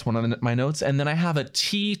 That's one of my notes. And then I have a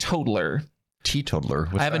teetotaler. Teetotaler.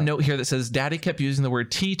 I have a note here that says, Daddy kept using the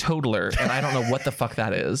word teetotaler, and I don't know what the fuck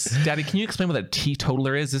that is. Daddy, can you explain what a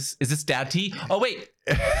teetotaler is? Is this Dad tea? Oh, wait.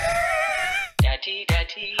 Daddy,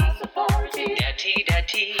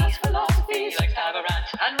 philosophy. He likes to have a rant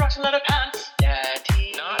and rocks in leather pants.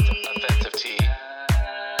 Daddy. Not offensive tea.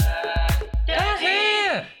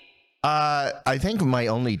 Daddy. I think my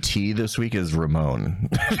only tea this week is Ramon.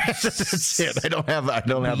 That's it. I don't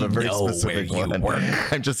have a very know specific where you one. work.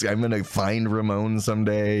 I'm gonna find Ramon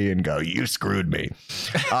someday and go, you screwed me.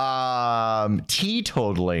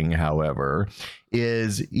 Teetotaling, however,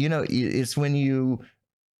 is, it's when you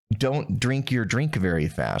don't drink your drink very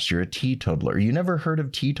fast. You're a teetotaler. You never heard of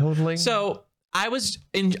teetotaling? So I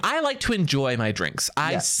like to enjoy my drinks.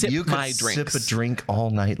 I sip you could my drinks. sip a drink all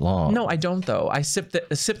night long. No, I don't though. I sip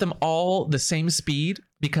them all the same speed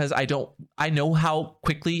because I know how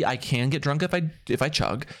quickly I can get drunk if I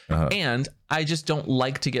chug. And I just don't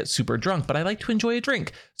like to get super drunk, but I like to enjoy a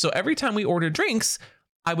drink. So every time we order drinks,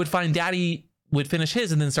 I would find Daddy would finish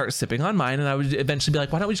his and then start sipping on mine, and I would eventually be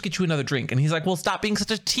like, why don't we just get you another drink? And he's like, well, stop being such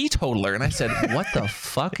a teetotaler. And I said, what the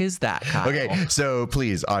fuck is that, Kyle? Okay, so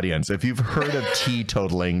please, audience, if you've heard of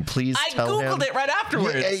teetotaling, please tell him. I Googled it right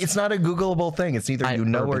afterwards. Yeah, it's not a Googleable thing. It's either you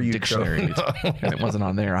know or Urban you Dictionary, don't. and it wasn't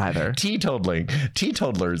on there either. Teetotalers.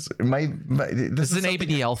 This is an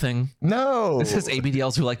ABDL thing. No. This is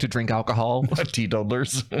ABDLs who like to drink alcohol.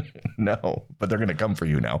 Teetotalers. No, but they're gonna come for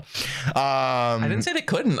you now. I didn't say they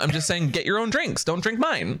couldn't. I'm just saying get your own drinks. Don't drink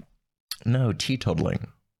mine. No, teetotaling.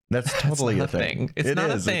 That's totally not a thing. It's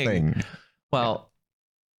not a thing. Well,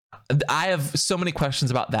 I have so many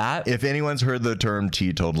questions about that. If anyone's heard the term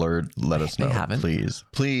teetotaler, let us know. They haven't.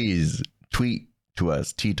 Please tweet to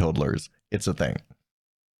us, teetotalers. It's a thing.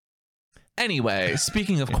 Anyway,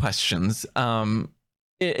 speaking of questions,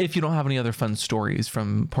 if you don't have any other fun stories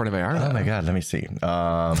from Puerto Vallarta. Oh my God, let me see.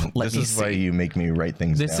 This is why see. you make me write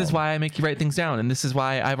things down. This is why I make you write things down. And this is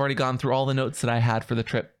why I've already gone through all the notes that I had for the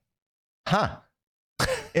trip. Huh.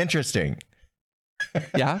 Interesting.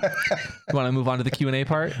 Yeah? You want to move on to the Q&A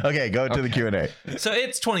part? Okay, go to the Q&A. So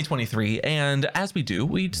it's 2023, and as we do,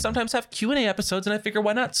 we sometimes have Q&A episodes, and I figure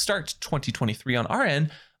why not start 2023 on our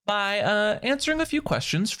end by answering a few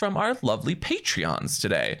questions from our lovely Patreons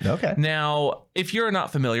today. Okay. Now, if you're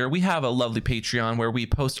not familiar, we have a lovely Patreon where we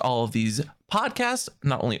post all of these podcasts,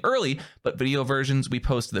 not only early, but video versions. We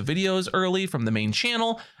post the videos early from the main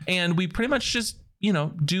channel, and we pretty much just,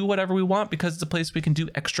 do whatever we want because it's a place we can do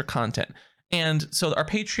extra content. And so our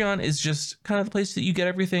Patreon is just kind of the place that you get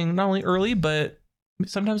everything not only early, but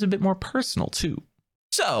sometimes a bit more personal too.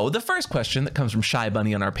 So the first question that comes from Shy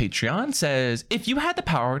Bunny on our Patreon says, if you had the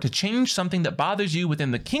power to change something that bothers you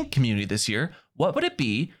within the kink community this year, what would it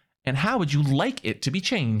be? And how would you like it to be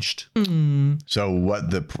changed? So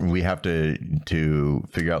we have to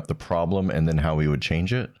figure out the problem and then how we would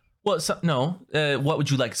change it. Well, what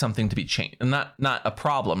would you like something to be changed? And not a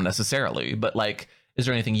problem necessarily, but like, is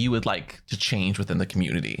there anything you would like to change within the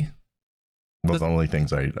community? Well, the only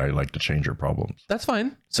things I like to change are problems. That's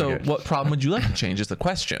fine. So Okay. what problem would you like to change is the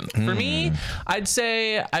question. For me, I'd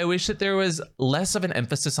say I wish that there was less of an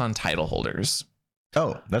emphasis on title holders.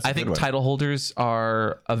 Oh, that's I think title holders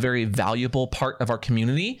are a very valuable part of our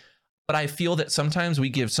community, but I feel that sometimes we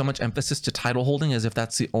give so much emphasis to title holding as if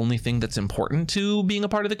that's the only thing that's important to being a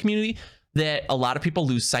part of the community, that a lot of people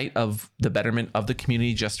lose sight of the betterment of the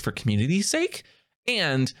community just for community's sake.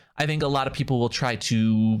 And I think a lot of people will try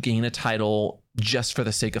to gain a title just for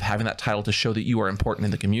the sake of having that title to show that you are important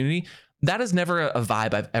in the community. That is never a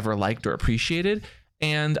vibe I've ever liked or appreciated.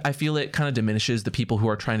 And I feel it kind of diminishes the people who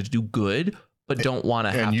are trying to do good, but don't want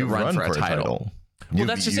to have to run for a title. Well,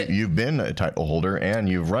 that's just it. You've been a title holder and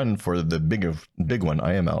you've run for the big one,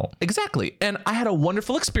 IML. Exactly. And I had a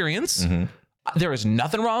wonderful experience. Mm-hmm. There is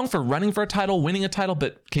nothing wrong for running for a title, winning a title,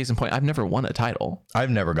 but case in point, I've never won a title.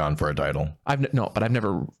 I've never gone for a title. But I've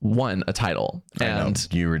never won a title. And I know.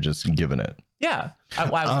 You were just given it. Yeah, I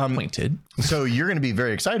was appointed. So you're going to be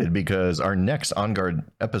very excited because our next On Guard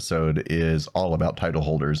episode is all about title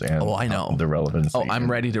holders and I know. The relevancy. Oh, I'm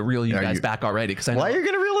ready to reel you guys back already. Why are you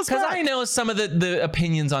going to reel us back? Because I know some of the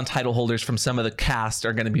opinions on title holders from some of the cast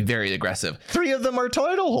are going to be very aggressive. 3 of them are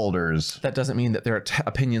title holders. That doesn't mean that their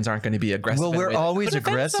opinions aren't going to be aggressive. Well, we're always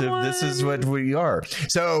aggressive. This is what we are.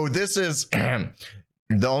 So this is...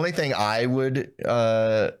 The only thing I would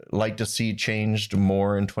like to see changed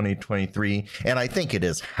more in 2023, and I think it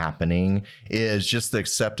is happening, is just the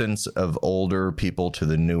acceptance of older people to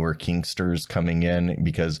the newer kinksters coming in,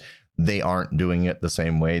 because they aren't doing it the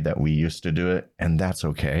same way that we used to do it, and that's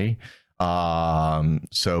okay. I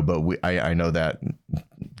know that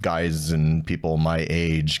guys and people my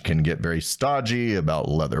age can get very stodgy about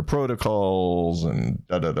leather protocols and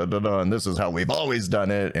and this is how we've always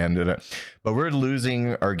done it, but we're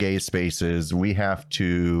losing our gay spaces. We have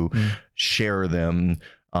to share them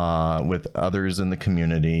with others in the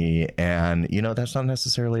community, and that's not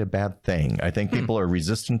necessarily a bad thing. I think people are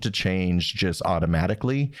resistant to change just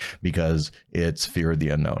automatically because it's fear of the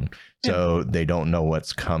unknown, so they don't know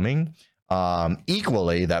what's coming.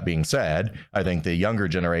 Equally, that being said, I think the younger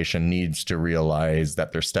generation needs to realize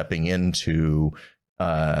that they're stepping into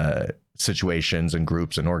situations and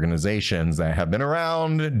groups and organizations that have been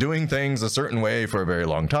around doing things a certain way for a very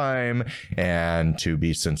long time, and to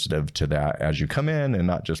be sensitive to that as you come in and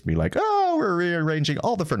not just be like, oh, we're rearranging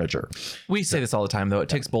all the furniture. We say this all the time, though. It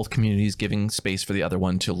takes both communities giving space for the other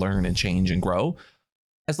one to learn and change and grow.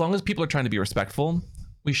 As long as people are trying to be respectful,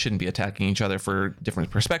 we shouldn't be attacking each other for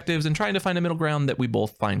different perspectives and trying to find a middle ground that we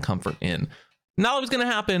both find comfort in. Not always going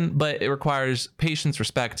to happen, but it requires patience,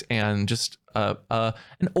 respect, and just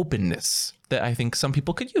an openness that I think some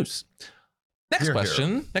people could use. Next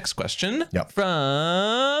question Yep.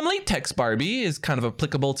 from Latex Barbie is kind of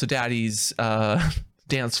applicable to Daddy's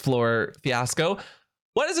dance floor fiasco.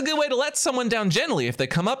 What is a good way to let someone down gently if they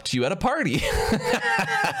come up to you at a party?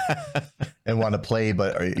 And want to play,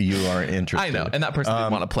 but you aren't interested. I know, and that person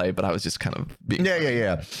didn't want to play, but I was just kind of being...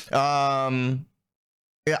 Yeah.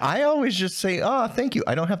 I always just say, oh, thank you.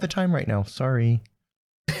 I don't have the time right now. Sorry.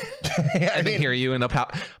 I mean, hear you and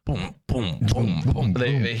boom, boom, boom, boom.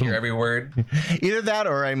 They hear every word. Either that,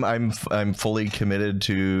 or I'm fully committed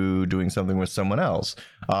to doing something with someone else.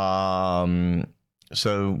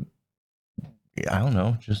 So I don't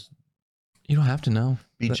know. Just you don't have to know.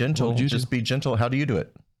 Be gentle. Just be gentle. How do you do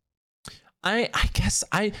it? I guess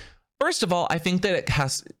first of all, I think that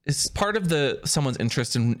it's part of someone's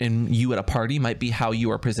interest in you at a party might be how you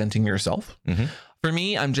are presenting yourself. Mm-hmm. For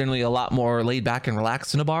me, I'm generally a lot more laid back and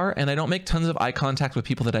relaxed in a bar, and I don't make tons of eye contact with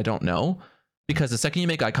people that I don't know, because the second you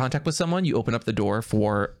make eye contact with someone, you open up the door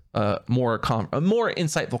for a more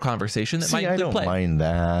insightful conversation that might include play. I don't mind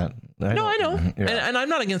that. I know. Yeah. And I'm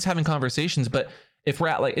not against having conversations, but if we're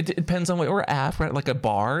at it depends on what we're at. If we're at like a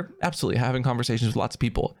bar, absolutely having conversations with lots of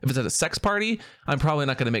people. If it's at a sex party, I'm probably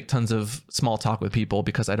not going to make tons of small talk with people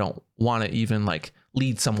because I don't want to even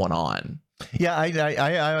lead someone on. Yeah,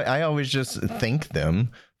 I always just thank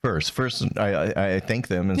them first. I thank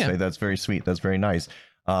them and say that's very sweet, that's very nice.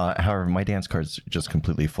 However, my dance card's just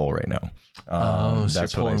completely full right now. So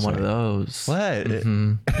that's you're pulling one of those. What?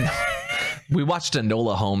 Mm-hmm. We watched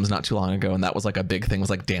Enola Holmes not too long ago, and that was like a big thing. Was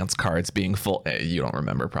like dance cards being full. You don't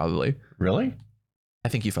remember probably. Really? I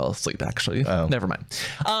think you fell asleep, actually. Oh. Never mind.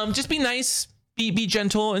 Just be nice, be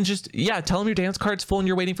gentle, and just, tell them your dance card's full and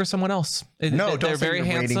you're waiting for someone else. No, They're don't say very you're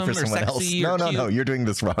handsome waiting for or someone else. sexy No, or no, cute. no. You're doing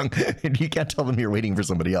this wrong. You can't tell them you're waiting for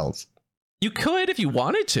somebody else. You could if you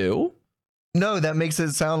wanted to. No, that makes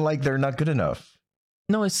it sound like they're not good enough.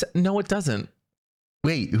 No, it doesn't.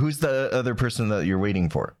 Wait, who's the other person that you're waiting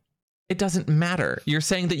for? It doesn't matter. You're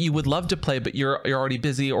saying that you would love to play, but you're already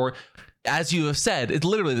busy, or as you have said, it's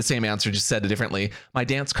literally the same answer, just said it differently. My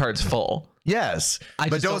dance card's full. Yes, I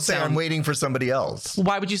but just don't don't say I'm sound- waiting for somebody else.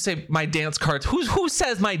 Why would you say my dance card's who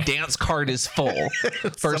says my dance card is full?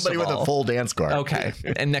 First Somebody of with all. a full dance card. Okay.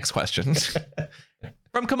 And next question.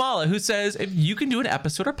 From Kamala, who says, if you can do an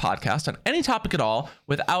episode or podcast on any topic at all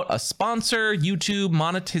without a sponsor, YouTube,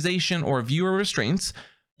 monetization, or viewer restraints,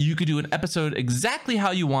 you could do an episode exactly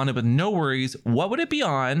how you wanted with no worries. What would it be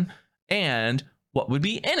on and what would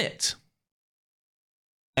be in it?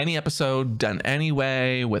 Any episode done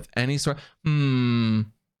anyway with any sort.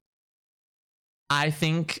 I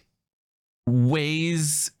think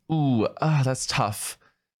ways. That's tough.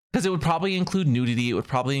 Because it would probably include nudity. It would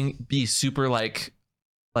probably be super like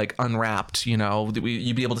unwrapped,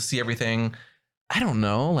 you'd be able to see everything. I don't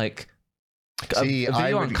know, like See, a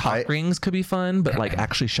video on cock rings could be fun, but like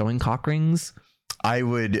actually showing cock rings. I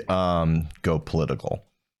would go political.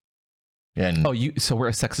 And So we're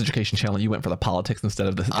a sex education channel. You went for the politics instead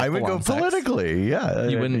of the I would go full-on sex. politically. Yeah.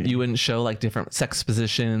 You wouldn't show like different sex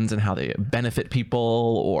positions and how they benefit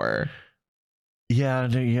people, or Yeah.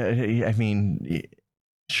 I mean,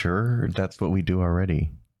 sure, that's what we do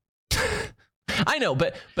already. I know,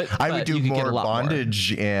 but I would do you could get a more lot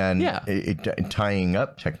bondage and Yeah. tying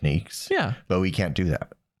up techniques. Yeah. But we can't do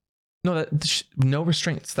that. No, no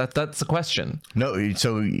restraints. That's the question. No,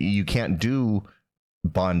 so you can't do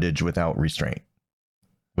bondage without restraint.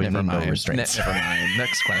 Never mind. No restraints. Never mind.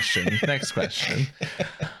 Next question. Next question.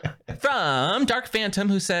 From Dark Phantom,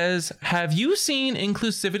 who says, have you seen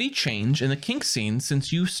inclusivity change in the kink scene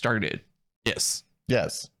since you started? Yes.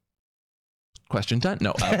 Yes. Question done.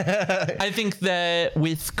 No. I think that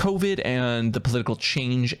with COVID and the political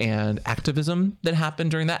change and activism that happened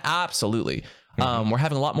during that, absolutely. We're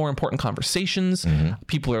having a lot more important conversations.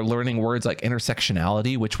 People are learning words like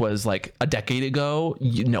intersectionality, which was like a decade ago.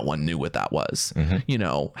 No one knew what that was. Having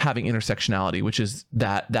intersectionality, which is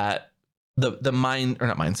the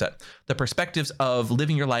the perspectives of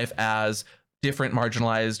living your life as different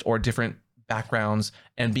marginalized or different backgrounds,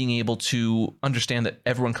 and being able to understand that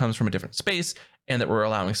everyone comes from a different space, and that we're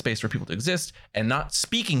allowing space for people to exist, and not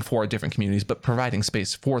speaking for different communities, but providing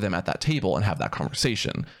space for them at that table and have that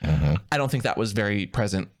conversation. I don't think that was very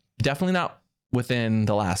present. Definitely not within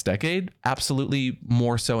the last decade. Absolutely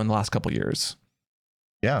more so in the last couple of years.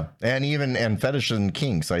 Yeah. And fetish and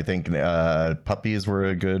kinks. I think puppies were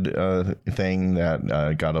a good thing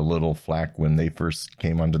that got a little flack when they first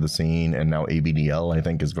came onto the scene. And now ABDL, I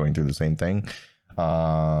think, is going through the same thing.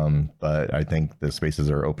 But I think the spaces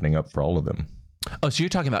are opening up for all of them. Oh, so you're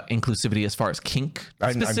talking about inclusivity as far as kink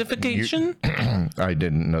specification? I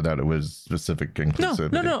didn't know that it was specific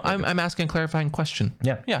inclusivity. No. I'm asking a clarifying question.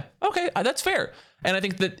 Yeah. Okay, that's fair. And I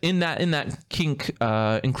think that in that kink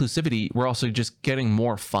inclusivity, we're also just getting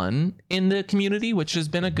more fun in the community, which has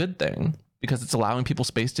been a good thing because it's allowing people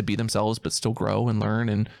space to be themselves, but still grow and learn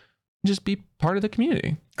and just be part of the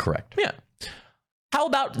community. Correct. Yeah. How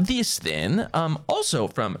about this then? Also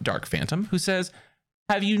from Dark Phantom, who says,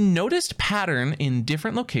 have you noticed pattern in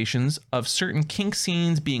different locations of certain kink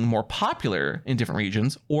scenes being more popular in different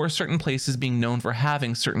regions, or certain places being known for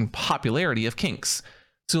having certain popularity of kinks?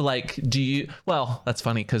 So like, that's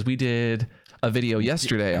funny because we did a video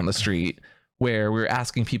yesterday on the street where we were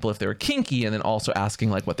asking people if they were kinky, and then also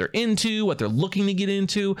asking like what they're into, what they're looking to get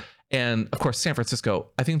into. And of course, San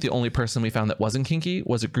Francisco, I think the only person we found that wasn't kinky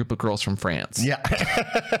was a group of girls from France. Yeah.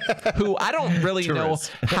 Who I don't really Tourists.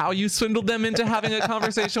 know how you swindled them into having a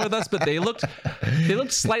conversation with us, but they looked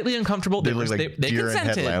slightly uncomfortable. They looked like deer in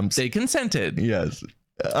headlamps. They consented. Yes.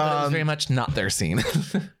 But it was very much not their scene.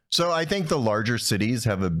 So I think the larger cities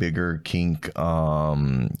have a bigger kink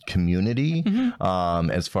community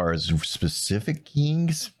as far as specific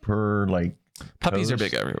kinks per like Puppies are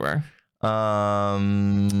coast. big everywhere.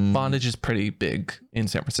 Bondage Bondage is pretty big in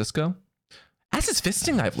San Francisco. As is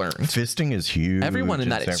fisting, I've learned. Fisting is huge. Everyone in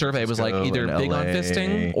that San survey was like Francisco either and big on LA.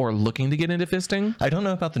 fisting or looking to get into fisting. I don't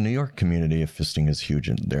know about the New York community if fisting is huge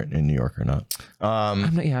in New York or not.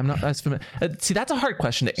 I'm not as familiar. See, that's a hard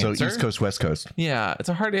question to So answer. East Coast, West Coast. Yeah, it's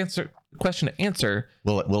a hard question to answer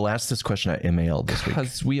We'll ask this question at MAL this week.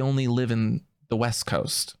 because we only live in the West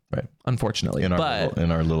Coast, Right. unfortunately. In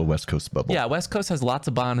our little West Coast bubble. yeah, West Coast has lots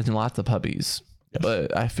of bondage and lots of puppies.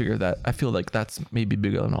 but I feel like that's maybe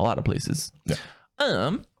bigger than a lot of places.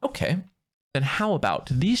 Yeah. Okay. And how about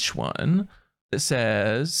this one that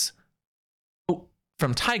says,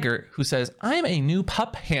 from Tiger, who says, I'm a new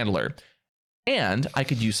pup handler and I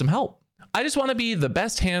could use some help. I just want to be the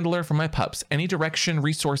best handler for my pups. Any direction,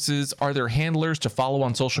 resources? Are there handlers to follow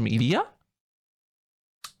on social media?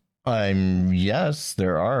 Yes,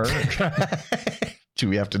 there are. Do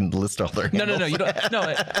we have to list all their handles? No. You don't.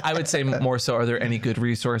 No, I would say more so. Are there any good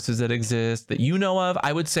resources that exist that you know of?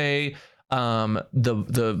 I would say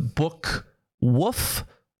the book Woof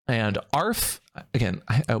and Arf. Again,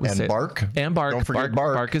 I would say Bark. And Bark. Don't forget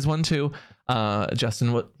Bark. Bark is one too.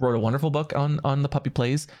 Justin wrote a wonderful book on the puppy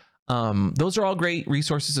plays. Those are all great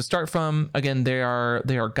resources to start from. Again, they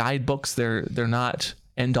are guidebooks. They're not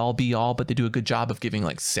end all be all, but they do a good job of giving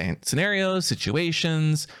like scenarios,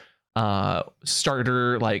 situations,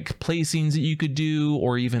 starter like play scenes that you could do,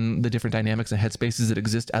 or even the different dynamics and headspaces that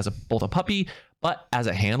exist as both a puppy, but as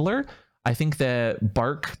a handler. I think that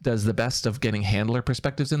Bark does the best of getting handler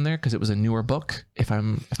perspectives in there because it was a newer book. If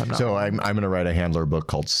I'm not So wrong. I'm going to write a handler book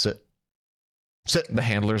called Sit. The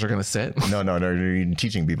handlers are going to sit. No, you're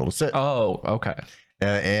teaching people to sit. Oh, okay.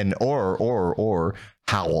 Or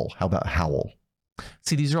howl. How about howl?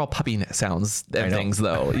 See, these are all puppy sounds and things,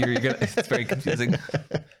 though. You're gonna. It's very confusing.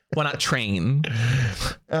 Why not train?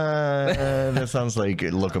 That sounds like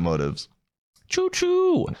locomotives. Choo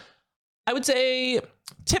choo. I would say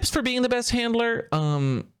tips for being the best handler.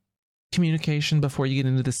 Communication before you get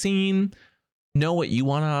into the scene. Know what you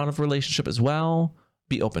want out of a relationship as well.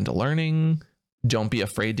 Be open to learning. Don't be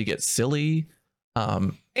afraid to get silly.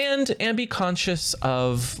 And be conscious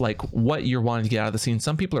of like what you're wanting to get out of the scene.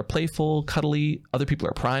 Some people are playful, cuddly. Other people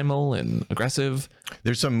are primal and aggressive.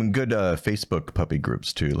 There's some good Facebook puppy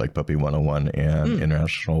groups too, like Puppy 101 and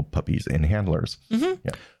International Puppies and Handlers. Mm-hmm.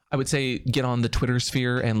 Yeah. I would say get on the Twitter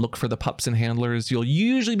sphere and look for the pups and handlers. You'll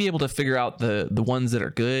usually be able to figure out the ones that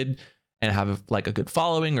are good and have like a good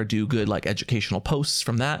following or do good like educational posts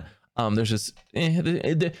from that. There's just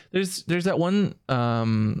there's that one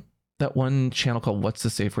channel called What's the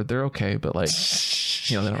Safe Word. They're okay, but like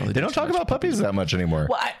they don't really. They don't talk about puppies that much anymore.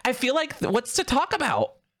 Well, I feel like what's to talk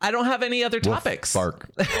about? I don't have any other topics. Bark.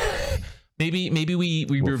 Maybe we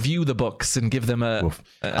review the books and give them a.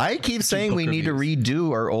 I keep saying we need to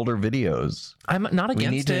redo our older videos. I'm not against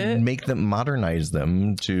we need it. to make them modernize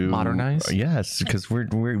them to modernize. Yes, because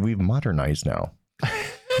we've modernized now.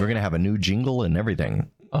 We're gonna have a new jingle and everything.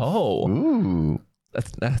 Oh, ooh.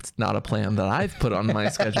 That's not a plan that I've put on my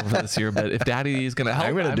schedule for this year, but if Daddy is going to help,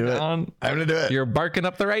 I'm going to do it. I'm going to do it. You're barking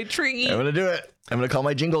up the right tree. I'm going to do it. I'm going to call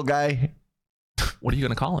my jingle guy. What are you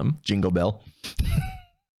going to call him? Jingle Bell.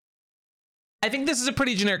 I think this is a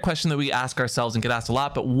pretty generic question that we ask ourselves and get asked a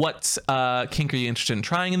lot, but what kink are you interested in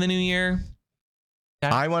trying in the new year?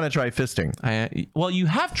 Dad? I want to try fisting. Well, you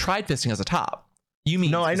have tried fisting as a top. You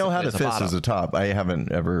mean no, I know how to fist bottom. as a top. I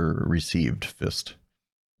haven't ever received fist.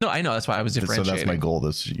 No, I know. That's why I was differentiating. So that's my goal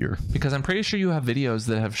this year. Because I'm pretty sure you have videos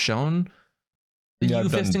that have shown you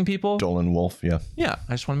fisting people. Dolan Wolf, yeah. Yeah,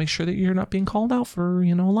 I just want to make sure that you're not being called out for,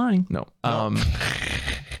 lying. No.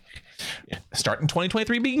 Starting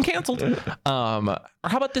 2023 being canceled. Or how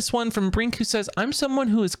about this one from Brink who says, I'm someone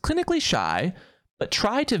who is clinically shy, but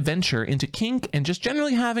try to venture into kink and just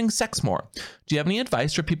generally having sex more. Do you have any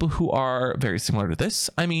advice for people who are very similar to this?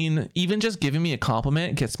 I mean, even just giving me a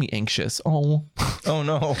compliment gets me anxious. Oh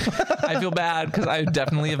no. I feel bad because I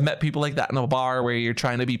definitely have met people like that in a bar where you're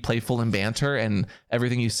trying to be playful and banter and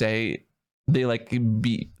everything you say, they're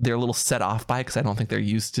a little set off by because I don't think they're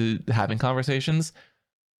used to having conversations.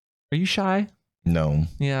 Are you shy? No.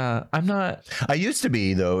 Yeah, I'm not. I used to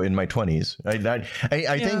be though in my 20s.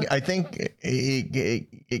 I think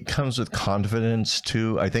it comes with confidence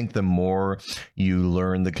too. I think the more you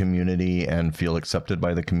learn the community and feel accepted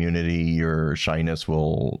by the community, your shyness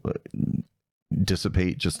will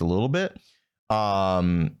dissipate just a little bit.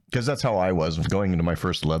 Because that's how I was going into my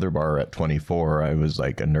first leather bar at 24. I was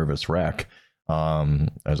like a nervous wreck. I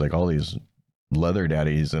was like all these leather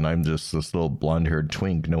daddies, and I'm just this little blonde-haired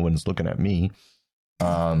twink. No one's looking at me.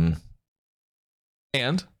 And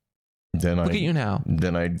then look at you now.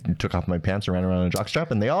 Then I took off my pants, ran around a jockstrap,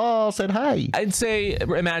 and they all said hi. I'd say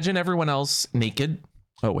imagine everyone else naked.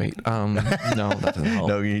 Oh wait, no, that doesn't help.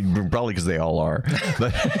 No, probably because they all are.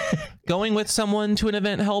 But going with someone to an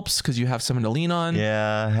event helps because you have someone to lean on.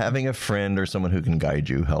 Yeah, having a friend or someone who can guide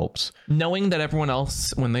you helps. Knowing that everyone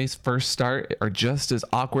else, when they first start, are just as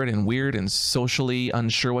awkward and weird and socially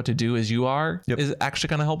unsure what to do as you are is actually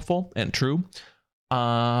kind of helpful and true.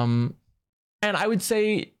 And I would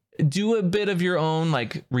say do a bit of your own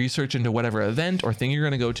like research into whatever event or thing you're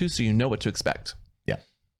going to go to, so you know what to expect.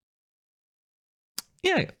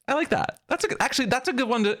 Yeah, I like that. That's a good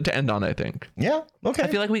one to end on, I think. Yeah. Okay. I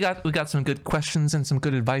feel like we got some good questions and some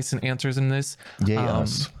good advice and answers in this.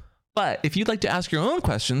 Yes. But if you'd like to ask your own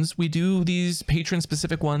questions, we do these patron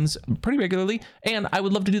specific ones pretty regularly, and I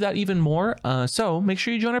would love to do that even more. So make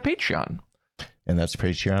sure you join our Patreon. And that's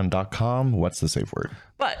patreon.com. What's the safe word?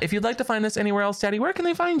 But if you'd like to find us anywhere else, Daddy, where can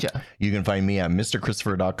they find you? You can find me at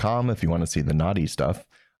mrchristopher.com if you want to see the naughty stuff,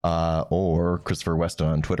 or Christopher Weston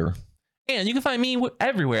on Twitter. And you can find me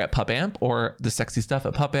everywhere at PupAmp or the sexy stuff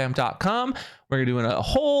at pupamp.com. We're doing a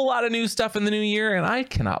whole lot of new stuff in the new year, and I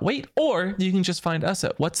cannot wait. Or you can just find us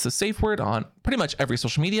at What's the Safe Word on pretty much every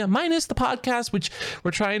social media, minus the podcast, which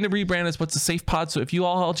we're trying to rebrand as What's the Safe Pod. So if you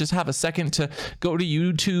all just have a second to go to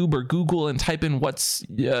YouTube or Google and type in What's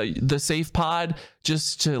the Safe Pod,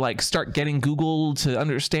 just to like start getting Google to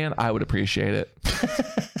understand, I would appreciate it.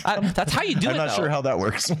 That's how you do it. I'm not sure how that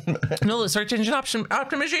works. No, the search engine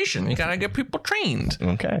optimization. You gotta get people trained.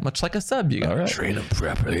 Okay. Much like a sub, you gotta train them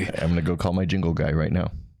properly. I'm going to go call my jingle guy right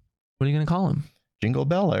now. What are you gonna call him? Jingle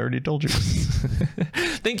Bell, I already told you.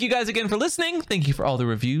 Thank you guys again for listening. Thank you for all the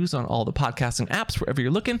reviews on all the podcasting apps, wherever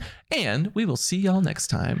you're looking. And we will see y'all next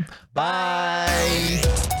time. Bye.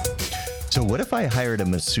 So what if I hired a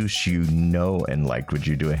masseuse you know and liked? Would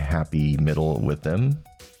you do a happy middle with them?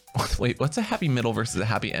 Wait, what's a happy middle versus a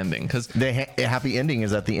happy ending? Because The happy ending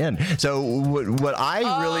is at the end. So what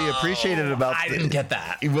I really appreciated about I didn't get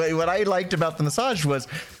that. What I liked about the massage was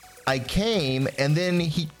I came and then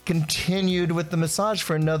he continued with the massage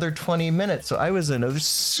for another 20 minutes. So I was in a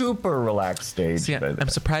super relaxed stage. See, I'm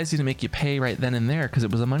surprised he didn't make you pay right then and there because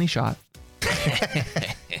it was a money shot.